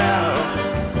worked out.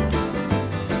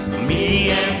 Me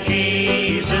and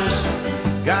Jesus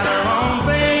got our own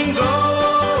thing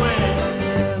going.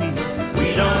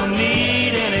 We don't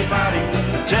need anybody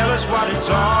to tell us what it's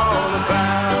all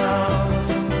about.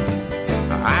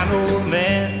 I know a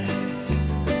man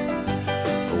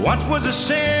once was a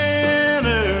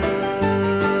sinner.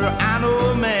 I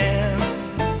know a man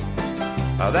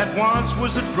that once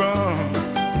was a drunk.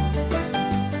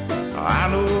 I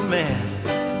know a man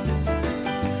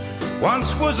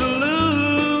once was a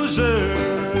loser,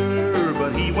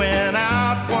 but he went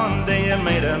out one day and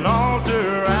made an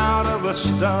altar out of a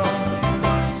stone.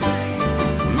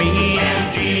 Me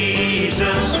and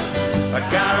Jesus, I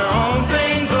got our own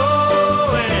thing going.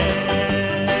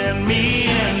 Me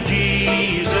and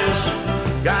Jesus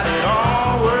got it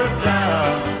all worked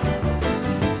out.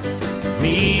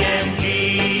 Me and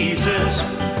Jesus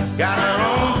got our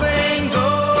own thing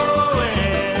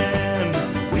going.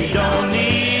 We don't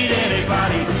need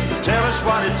anybody to tell us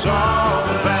what it's all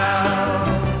about.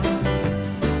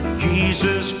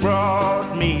 Jesus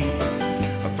brought me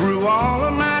through all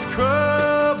of my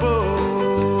troubles.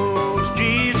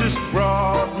 Jesus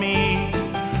brought me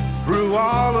through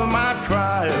all of my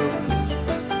trials.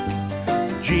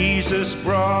 Jesus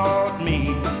brought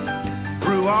me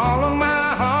through all of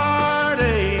my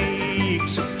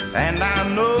heartaches. And I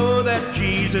know that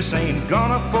Jesus ain't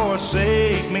gonna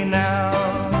forsake me now.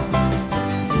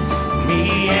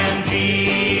 Me and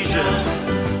Jesus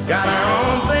got our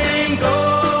own thing going.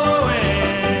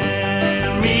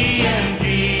 Me and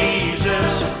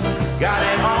Jesus got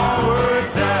it all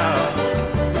worked out.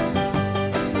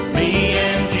 Me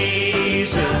and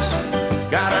Jesus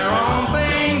got our own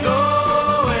thing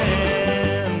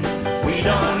going. We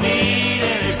don't need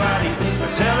anybody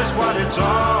to tell us what it's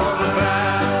all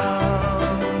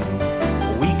about.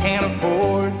 We can't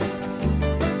afford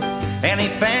any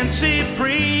fancy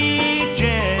preaching.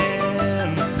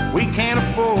 We can't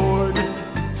afford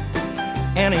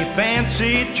any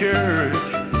fancy church.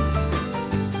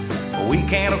 We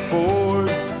can't afford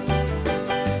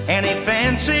any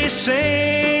fancy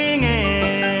singing.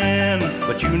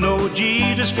 But you know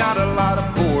Jesus got a lot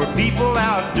of poor people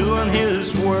out doing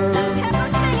his work.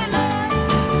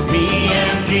 Me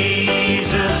and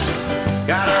Jesus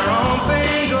got our own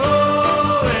thing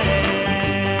going.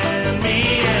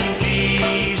 Me and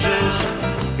Jesus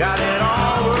got it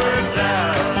all worked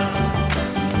out.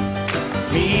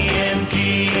 Me and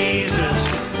Jesus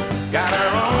got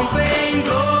our own thing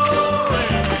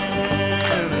going.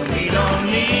 We don't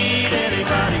need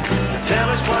anybody to tell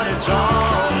us what it's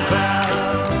all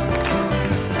about.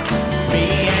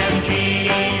 Me and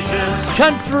Jesus.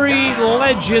 Country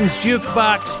Legends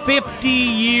Jukebox, 50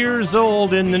 years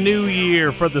old in the new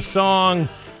year for the song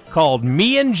called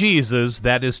Me and Jesus.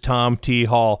 That is Tom T.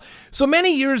 Hall. So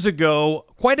many years ago,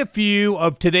 quite a few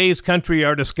of today's country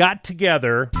artists got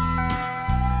together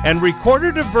and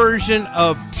recorded a version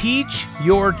of Teach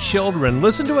Your Children.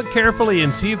 Listen to it carefully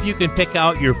and see if you can pick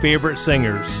out your favorite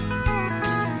singers.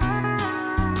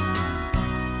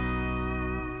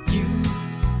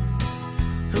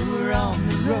 Who are on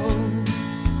the road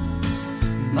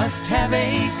must have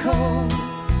a code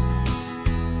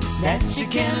that you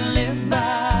can live by,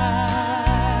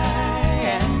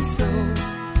 and so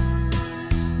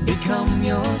become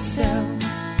yourself,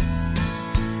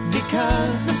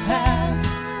 because the past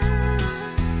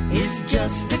is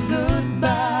just a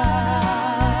goodbye.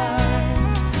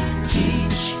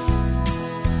 Teach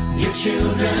your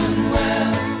children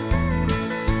well.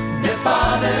 Their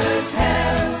father's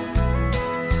hell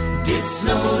did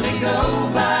slowly go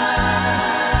by,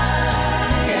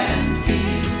 and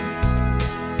feed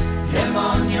them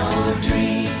on your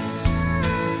dreams.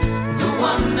 The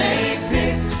one they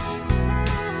pick,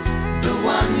 the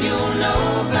one you'll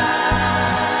know by.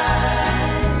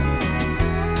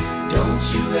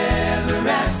 Don't you ever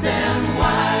ask them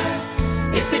why.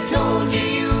 If they told you,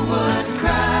 you would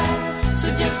cry.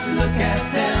 So just look at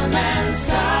them and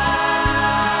sigh.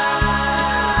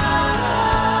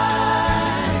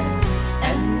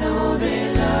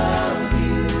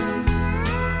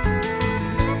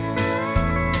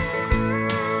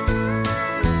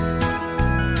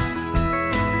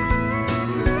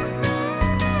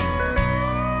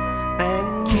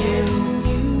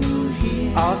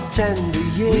 Tender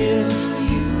years,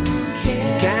 you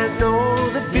can't know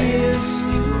the fears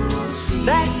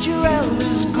that your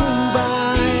elders grew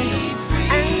by,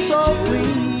 and so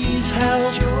please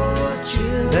help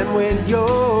them with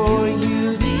your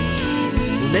youth.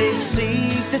 They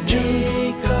seek the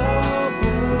truth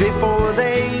before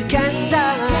they can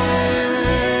die.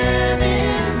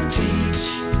 And teach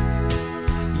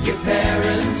your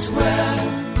parents well.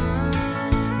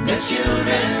 Their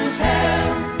children's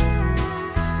hell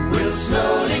will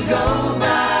slowly go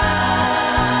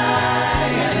by,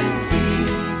 and feed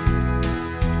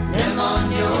them on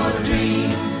your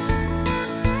dreams.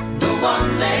 The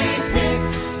one they pick,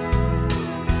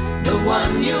 the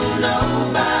one you'll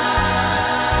know by.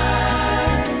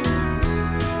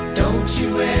 Don't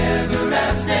you ever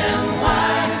ask them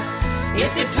why.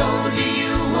 If they told you,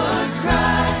 you would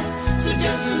cry. So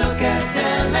just look at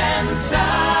them and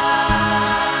sigh.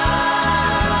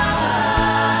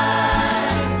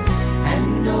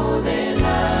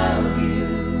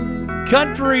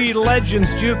 Country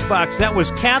Legends Jukebox. That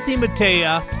was Kathy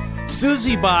Mattea,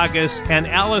 Susie Boggess, and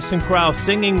Alison Krauss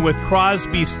singing with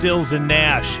Crosby, Stills, and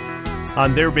Nash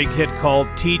on their big hit called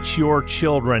Teach Your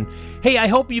Children. Hey, I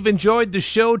hope you've enjoyed the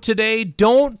show today.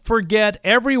 Don't forget,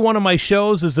 every one of my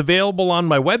shows is available on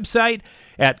my website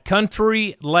at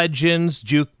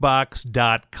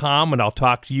countrylegendsjukebox.com, and I'll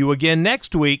talk to you again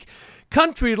next week.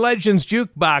 Country Legends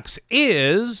Jukebox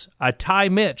is a Ty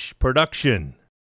Mitch production.